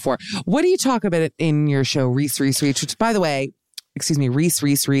to live for. What do you talk about in your show, Reese, which, by the way, excuse me, Reese.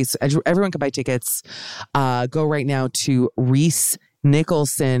 Everyone can buy tickets. Go right now to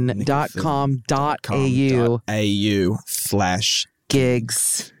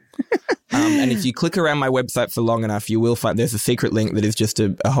reesenicholson.com.au/gigs. And if you click around my website for long enough, you will find there's a secret link that is just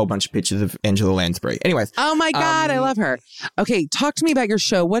a whole bunch of pictures of Angela Lansbury. Anyways. Oh my God, I love her. Okay, talk to me about your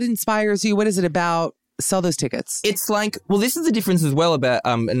show. What inspires you? What is it about? Sell those tickets. It's like, well, this is the difference as well about,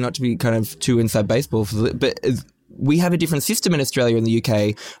 and not to be kind of too inside baseball, but we have a different system in Australia and the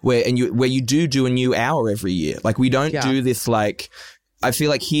UK where you do a new hour every year. Like we don't do this like, I feel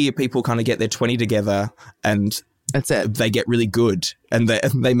like here people kind of get their 20 together and that's it. They get really good and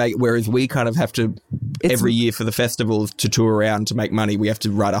they make, whereas we kind of have to every year for the festivals to tour around to make money, we have to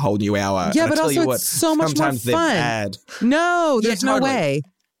write a whole new hour. Yeah, but also it's so much more fun. Sometimes they're bad. No, there's no way.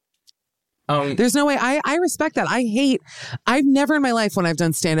 There's no way. I respect that. I've never in my life when I've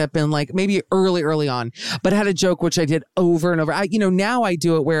done stand-up been like maybe early on, but had a joke which I did over and over. Now I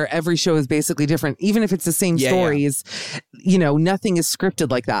do it where every show is basically different. Even if it's the same stories, nothing is scripted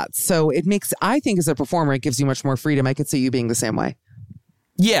like that. So it makes, I think as a performer, it gives you much more freedom. I could see you being the same way.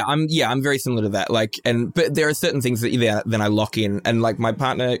 Yeah, I'm very similar to that. But there are certain things that then I lock in, and like my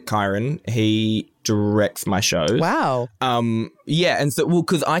partner Kyron, he directs my shows. Wow. Yeah, and so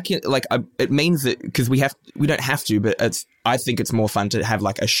because I can it means that because we don't have to, but I think it's more fun to have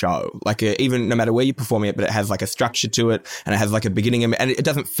like a show, even no matter where you're performing it, but it has like a structure to it and it has like a beginning and it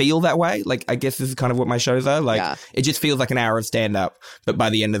doesn't feel that way. Like I guess this is kind of what my shows are. It just feels like an hour of stand up, but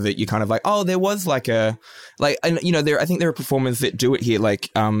by the end of it, you're kind of like, oh, there was I think there are performers that do it here. Like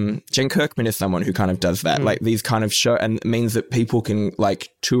Jen Kirkman is someone who kind of does that. Like these kind of show, and it means that people can like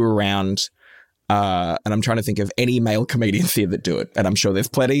tour around. And I'm trying to think of any male comedians here that do it. And I'm sure there's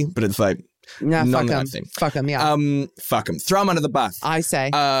plenty, but it's like, nah, none fuck that them. I've seen. Fuck them, yeah. Fuck them. Throw them under the bus. I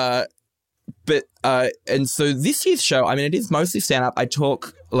say. And so this year's show, I mean, it is mostly stand-up. I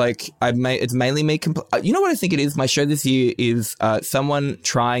talk, it's mainly me. You know what I think it is? My show this year is someone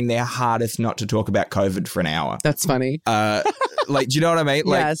trying their hardest not to talk about COVID for an hour. That's funny. Do you know what I mean?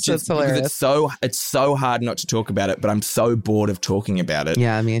 Yes, that's hilarious. It's so hard not to talk about it, but I'm so bored of talking about it.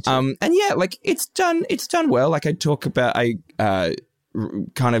 Yeah, me too. And yeah, it's done well. Like I talk about,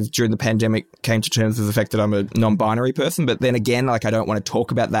 kind of during the pandemic came to terms with the fact that I'm a non-binary person, but then again, like I don't want to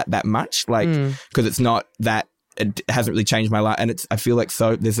talk about that much, like because it's not that. It hasn't really changed my life, and I feel like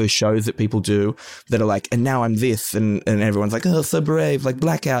there's those shows that people do that are like, and now I'm this, and everyone's like, oh, so brave, like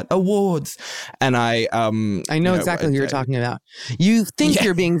Blackout awards, and I know exactly who you're talking about. You think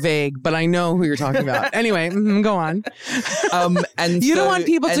you're being vague, but I know who you're talking about. Anyway, go on. And you don't want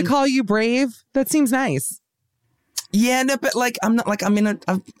people to call you brave? That seems nice. Yeah, no, but like I'm not like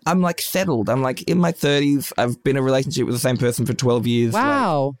I'm like settled. I'm like in my 30s. I've been in a relationship with the same person for 12 years.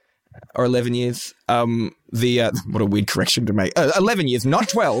 Wow. Or 11 years. What a weird correction to make. 11 years, not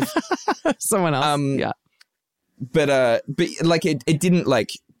 12. Someone else. Yeah. But like it didn't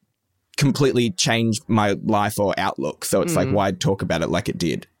like completely change my life or outlook. So it's like, why talk about it like it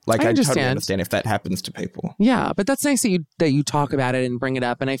did? Like I totally understand if that happens to people. Yeah, but that's nice that you talk about it and bring it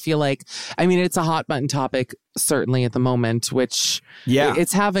up. And I feel like, I mean, it's a hot button topic certainly at the moment, which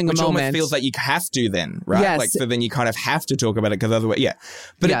it's having a moment. Which almost feels like you have to then, right? Yes. Like so then you kind of have to talk about it because otherwise,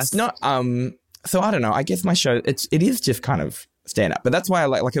 But it's not. So I don't know. I guess my show it is just kind of stand up, but that's why I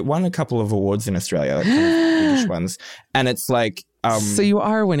like it won a couple of awards in Australia, like kind of British ones, and it's like. So you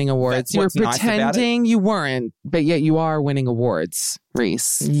are winning awards. You were pretending you weren't, but yet you are winning awards,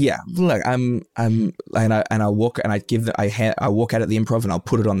 Reese. Yeah, look, I walk and I walk out at the Improv and I'll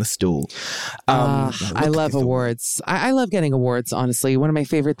put it on the stool. I love awards. I love getting awards. Honestly, one of my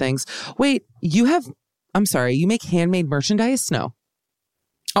favorite things. Wait, you make handmade merchandise? No.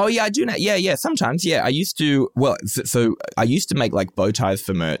 Oh yeah, I do now. Yeah. Sometimes, yeah. I used to. Well, so I used to make like bow ties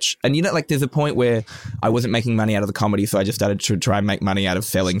for merch, and like there's a point where I wasn't making money out of the comedy, so I just started to try and make money out of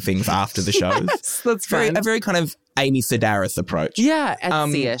selling things after the shows. Yes, that's a very kind of Amy Sedaris approach. Yeah,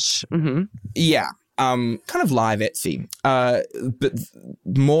 Etsy-ish. Yeah. Kind of live Etsy. But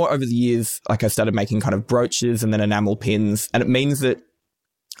more over the years, like I started making kind of brooches and then enamel pins, and it means that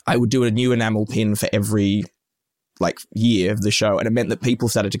I would do a new enamel pin for every year of the show, and it meant that people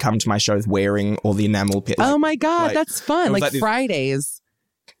started to come to my shows wearing all the enamel pins. Oh my God, that's fun. Like Fridays.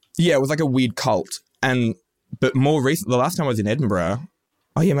 Yeah, it was like a weird cult. But more recent, the last time I was in Edinburgh,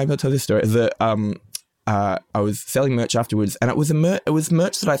 maybe I'll tell this story, that I was selling merch afterwards, and it was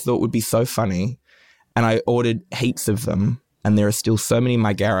merch that I thought would be so funny, and I ordered heaps of them, and there are still so many in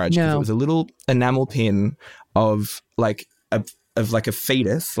my garage, because it was a little enamel pin of a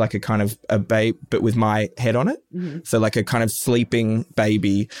fetus, like a kind of a babe, but with my head on it. Mm-hmm. So like a kind of sleeping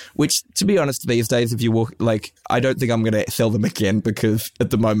baby, which to be honest, these days, if you walk, I don't think I'm going to sell them again, because at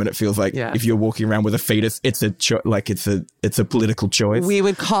the moment it feels like if you're walking around with a fetus, it's a political choice. We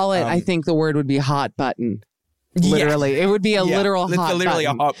would call it, I think the word would be hot button. Literally. It would be a literal hot button. It's literally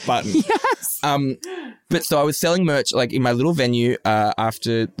a hot button. Yes. But so I was selling merch in my little venue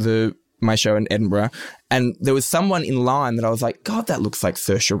after my show in Edinburgh, and there was someone in line that I was like, God, that looks like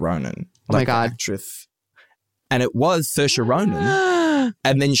Saoirse Ronan. Oh my God. Actress. And it was Saoirse Ronan.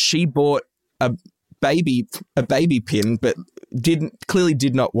 And then she bought a baby pin, but clearly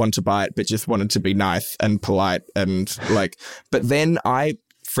did not want to buy it, but just wanted to be nice and polite and but then I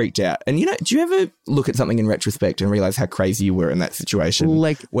freaked out. And do you ever look at something in retrospect and realize how crazy you were in that situation?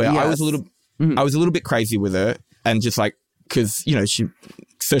 I was a little bit crazy with her, and just because she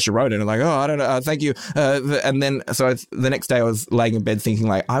Saoirse Ronan, and I don't know, thank you. And then the next day I was laying in bed thinking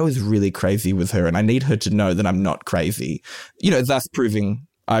I was really crazy with her, and I need her to know that I'm not crazy, thus proving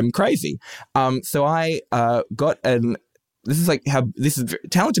I'm crazy. So I got this is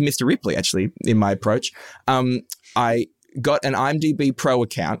talented Mr. Ripley actually in my approach. I got an IMDb Pro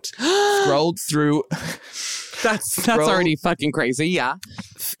account, scrolled through. That's already fucking crazy, yeah.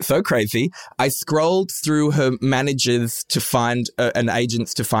 So crazy. I scrolled through her managers to find and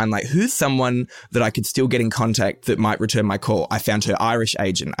agents to find who's someone that I could still get in contact that might return my call. I found her Irish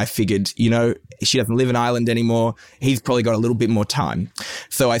agent. I figured, she doesn't live in Ireland anymore. He's probably got a little bit more time.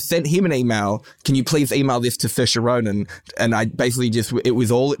 So I sent him an email. Can you please email this to Saoirse Ronan? And I basically it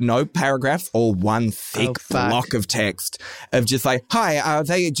was all, no paragraphs, all one thick block of text of just hi,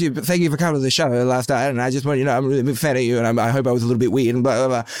 thank you for coming to the show last night. And I just want I'm really a big fan of you, and I hope I was a little bit weird, and blah, blah,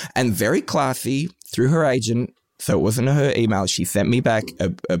 blah. And very classy, through her agent, So it wasn't her email. She sent me back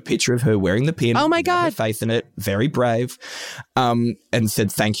a picture of her wearing the pin. Oh my God. Her face in it. Very brave. And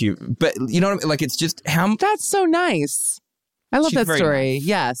said thank you. But you know what I mean? Like, it's just how... That's so nice. I love that story. Nice.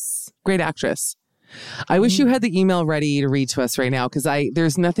 Yes. Great actress. I wish you had the email ready to read to us right now, because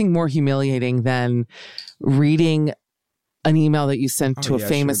there's nothing more humiliating than reading an email that you sent to a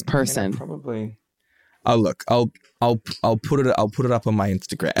famous person. Probably. Oh, look, I'll put it up on my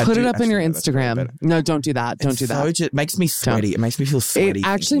Instagram. Put it up on your Instagram. No, don't do that. Don't do that. It makes me sweaty. Don't. It makes me feel sweaty. It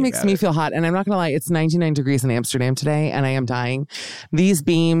actually makes me feel hot. And I'm not going to lie, it's 99 degrees in Amsterdam today, and I am dying. These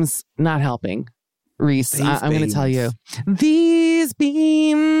beams, not helping. Reese, I'm going to tell you. These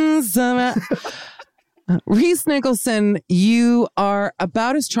beams. Reese Nicholson, you are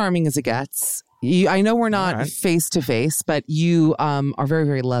about as charming as it gets. I know we're not face to face, but you are very,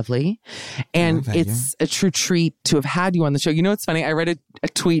 very lovely. And it's a true treat to have had you on the show. You know, it's funny. I read a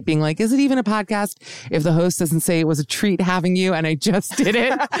tweet being like, is it even a podcast if the host doesn't say it was a treat having you? And I just did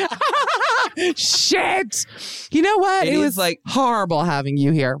it. Shit. You know what? It was like horrible having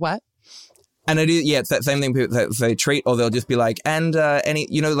you here. What? And it is, it's that same thing. People say treat, or they'll just be like, and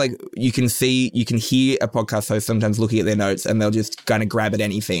like you can hear a podcast host sometimes looking at their notes, and they'll just kind of grab at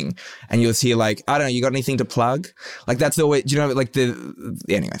anything, and you'll hear like, I don't know, you got anything to plug? Like that's always, like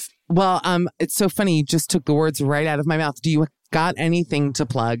anyways. Well, it's so funny. You just took the words right out of my mouth. Do you got anything to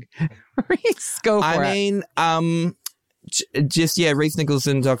plug? Reese, go for it. I mean, just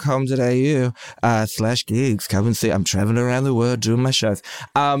reesenicholson.com.au/gigs. Come and see. I'm traveling around the world doing my shows.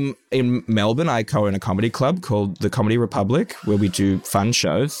 In Melbourne, I co-own a comedy club called the Comedy Republic, where we do fun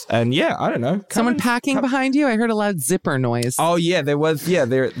shows. And I don't know. Someone packing behind you? I heard a loud zipper noise. Oh yeah, there was. Yeah,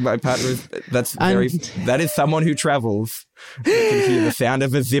 my partner is. That is someone who travels. You can hear the sound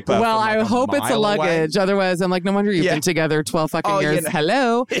of a zipper. Well, I hope it's a luggage. Away. Otherwise, I'm like, no wonder you've been together 12 fucking years.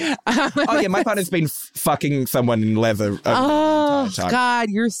 Hello. My partner's been fucking someone in leather. God,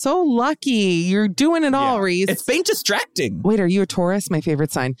 you're so lucky. You're doing it all, Reese. It's been distracting. Wait, are you a Taurus? My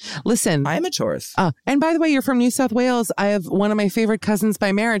favorite sign. Listen. I am a Taurus. And by the way, you're from New South Wales. I have one of my favorite cousins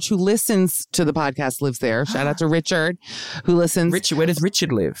by marriage who listens to the podcast, lives there. Shout out to Richard, who listens. Richard, where does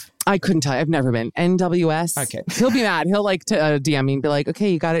Richard live? I couldn't tell you. I've never been. NWS. Okay. He'll be mad. He'll like to DM me and be like, okay,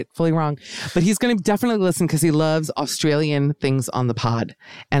 you got it fully wrong. But he's going to definitely listen because he loves Australian things on the pod.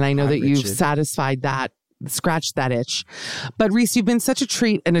 And I know that you've satisfied that. Scratched that itch. But Reese, you've been such a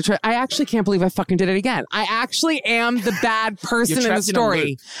treat and I actually can't believe I fucking did it again. I actually am the bad person in the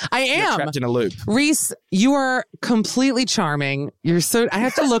story. I am. You're trapped in a loop. Reese, you are completely charming. I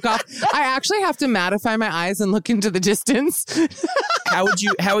have to look up. I actually have to mattify my eyes and look into the distance. How would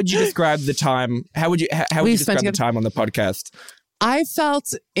you describe the time? How would you describe the time on the podcast? I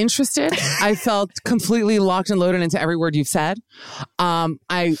felt interested. I felt completely locked and loaded into every word you've said.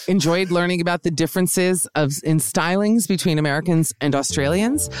 I enjoyed learning about the differences in stylings between Americans and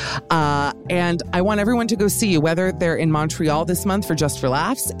Australians. And I want everyone to go see you, whether they're in Montreal this month for Just for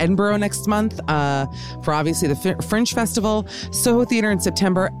Laughs, Edinburgh next month for obviously the Fringe Festival, Soho Theatre in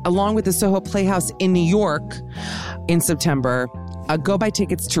September, along with the Soho Playhouse in New York in September. Go buy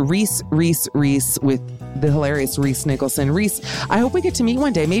tickets to Reese with the hilarious Reese Nicholson. Reese, I hope we get to meet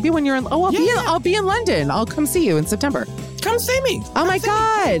one day. Maybe when you're in... I'll be in London. I'll come see you in September. Come see me. Oh my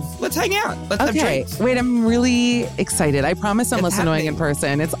God. Let's hang out. Let's have drinks. Wait, I'm really excited. I promise I'm less annoying in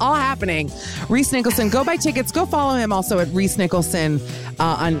person. It's all happening. Reese Nicholson, go buy tickets. Go follow him also at Reese Nicholson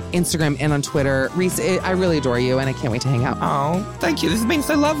on Instagram and on Twitter. Reese, I really adore you and I can't wait to hang out. Oh, thank you. This has been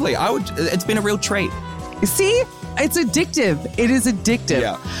so lovely. It's been a real treat. See? It's addictive. It is addictive.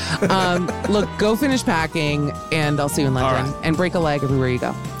 Yeah. Look, go finish packing and I'll see you in London. Right. And break a leg everywhere you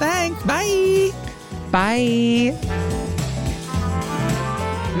go. Thanks. Bye. Bye.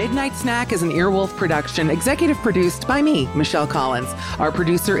 Midnight Snack is an Earwolf production, executive produced by me, Michelle Collins. Our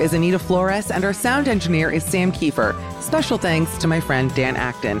producer is Anita Flores and our sound engineer is Sam Kiefer. Special thanks to my friend Dan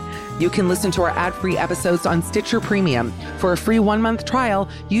Acton. You can listen to our ad-free episodes on Stitcher Premium. For a free 1-month trial,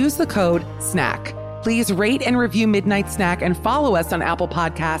 use the code SNACK. Please rate and review Midnight Snack and follow us on Apple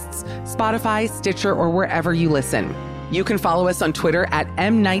Podcasts, Spotify, Stitcher, or wherever you listen. You can follow us on Twitter at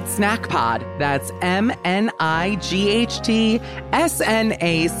MNightSnackPod. That's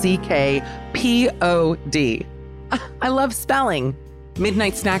MNIGHTSNACKPOD. I love spelling.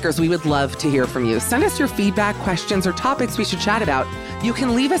 Midnight Snackers, we would love to hear from you. Send us your feedback, questions, or topics we should chat about. You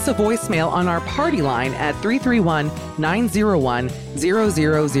can leave us a voicemail on our party line at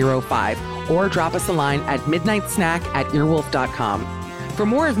 331-901-0005 or drop us a line at midnightsnack@earwolf.com. For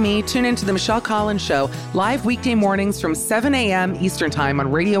more of me, tune into The Michelle Collins Show, live weekday mornings from 7 a.m. Eastern Time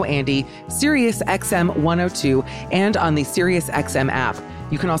on Radio Andy, Sirius XM 102, and on the Sirius XM app.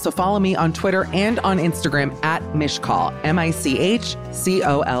 You can also follow me on Twitter and on Instagram at Michcoll,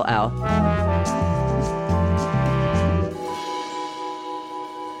 MICHCOLL.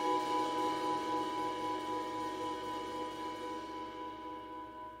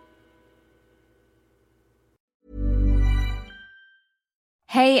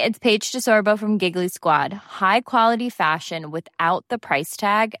 Hey, it's Paige DeSorbo from Giggly Squad. High quality fashion without the price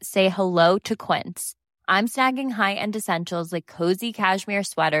tag. Say hello to Quince. I'm snagging high-end essentials like cozy cashmere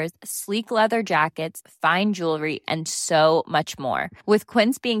sweaters, sleek leather jackets, fine jewelry, and so much more. With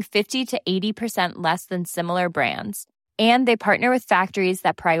Quince being 50 to 80% less than similar brands. And they partner with factories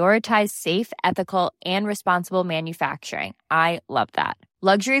that prioritize safe, ethical, and responsible manufacturing. I love that.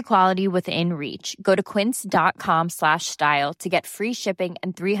 Luxury quality within reach. Go to quince.com/style to get free shipping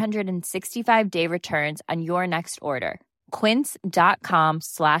and 365-day returns on your next order.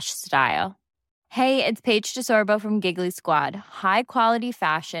 Quince.com/style. Hey, it's Paige DeSorbo from Giggly Squad. High quality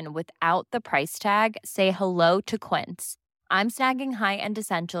fashion without the price tag. Say hello to Quince. I'm snagging high-end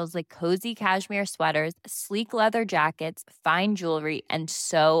essentials like cozy cashmere sweaters, sleek leather jackets, fine jewelry, and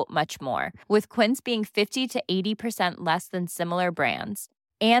so much more. With Quince being 50 to 80% less than similar brands.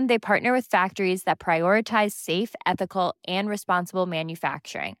 And they partner with factories that prioritize safe, ethical, and responsible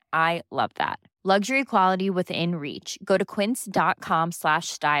manufacturing. I love that. Luxury quality within reach. Go to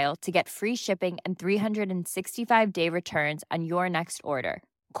quince.com/style to get free shipping and 365-day returns on your next order.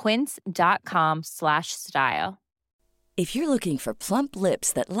 Quince.com/style. If you're looking for plump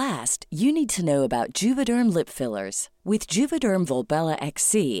lips that last, you need to know about Juvederm lip fillers. With Juvederm Volbella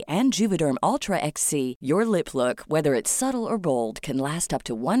XC and Juvederm Ultra XC, your lip look, whether it's subtle or bold, can last up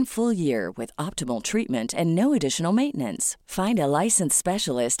to 1 full year with optimal treatment and no additional maintenance. Find a licensed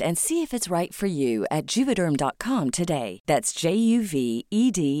specialist and see if it's right for you at Juvederm.com today. That's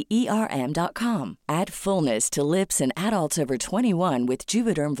JUVEDERM.com. Add fullness to lips in adults over 21 with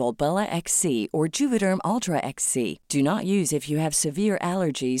Juvederm Volbella XC or Juvederm Ultra XC. Do not use if you have severe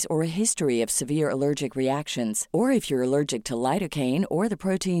allergies or a history of severe allergic reactions, or if you're allergic to lidocaine or the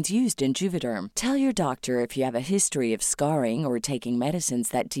proteins used in Juvederm. Tell your doctor if you have a history of scarring or taking medicines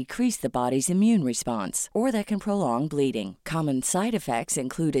that decrease the body's immune response or that can prolong bleeding. Common side effects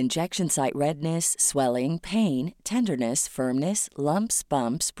include injection site redness, swelling, pain, tenderness, firmness, lumps,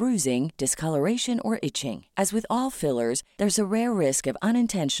 bumps, bruising, discoloration, or itching. As with all fillers, there's a rare risk of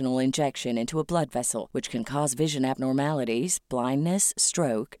unintentional injection into a blood vessel, which can cause vision abnormalities, blindness,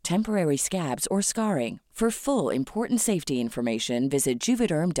 stroke, temporary scabs, or scarring. For full, important safety information, visit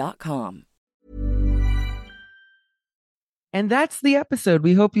Juvederm.com. And that's the episode.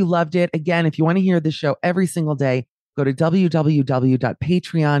 We hope you loved it. Again, if you want to hear the show every single day, go to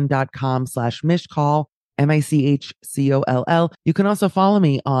www.patreon.com/Michcoll, MICHCOLL. You can also follow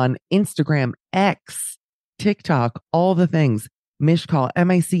me on Instagram, X, TikTok, all the things. Michcoll,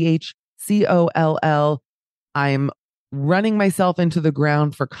 MICHCOLL. I'm running myself into the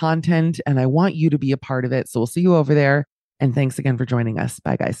ground for content, and I want you to be a part of it. So we'll see you over there. And thanks again for joining us.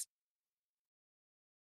 Bye, guys.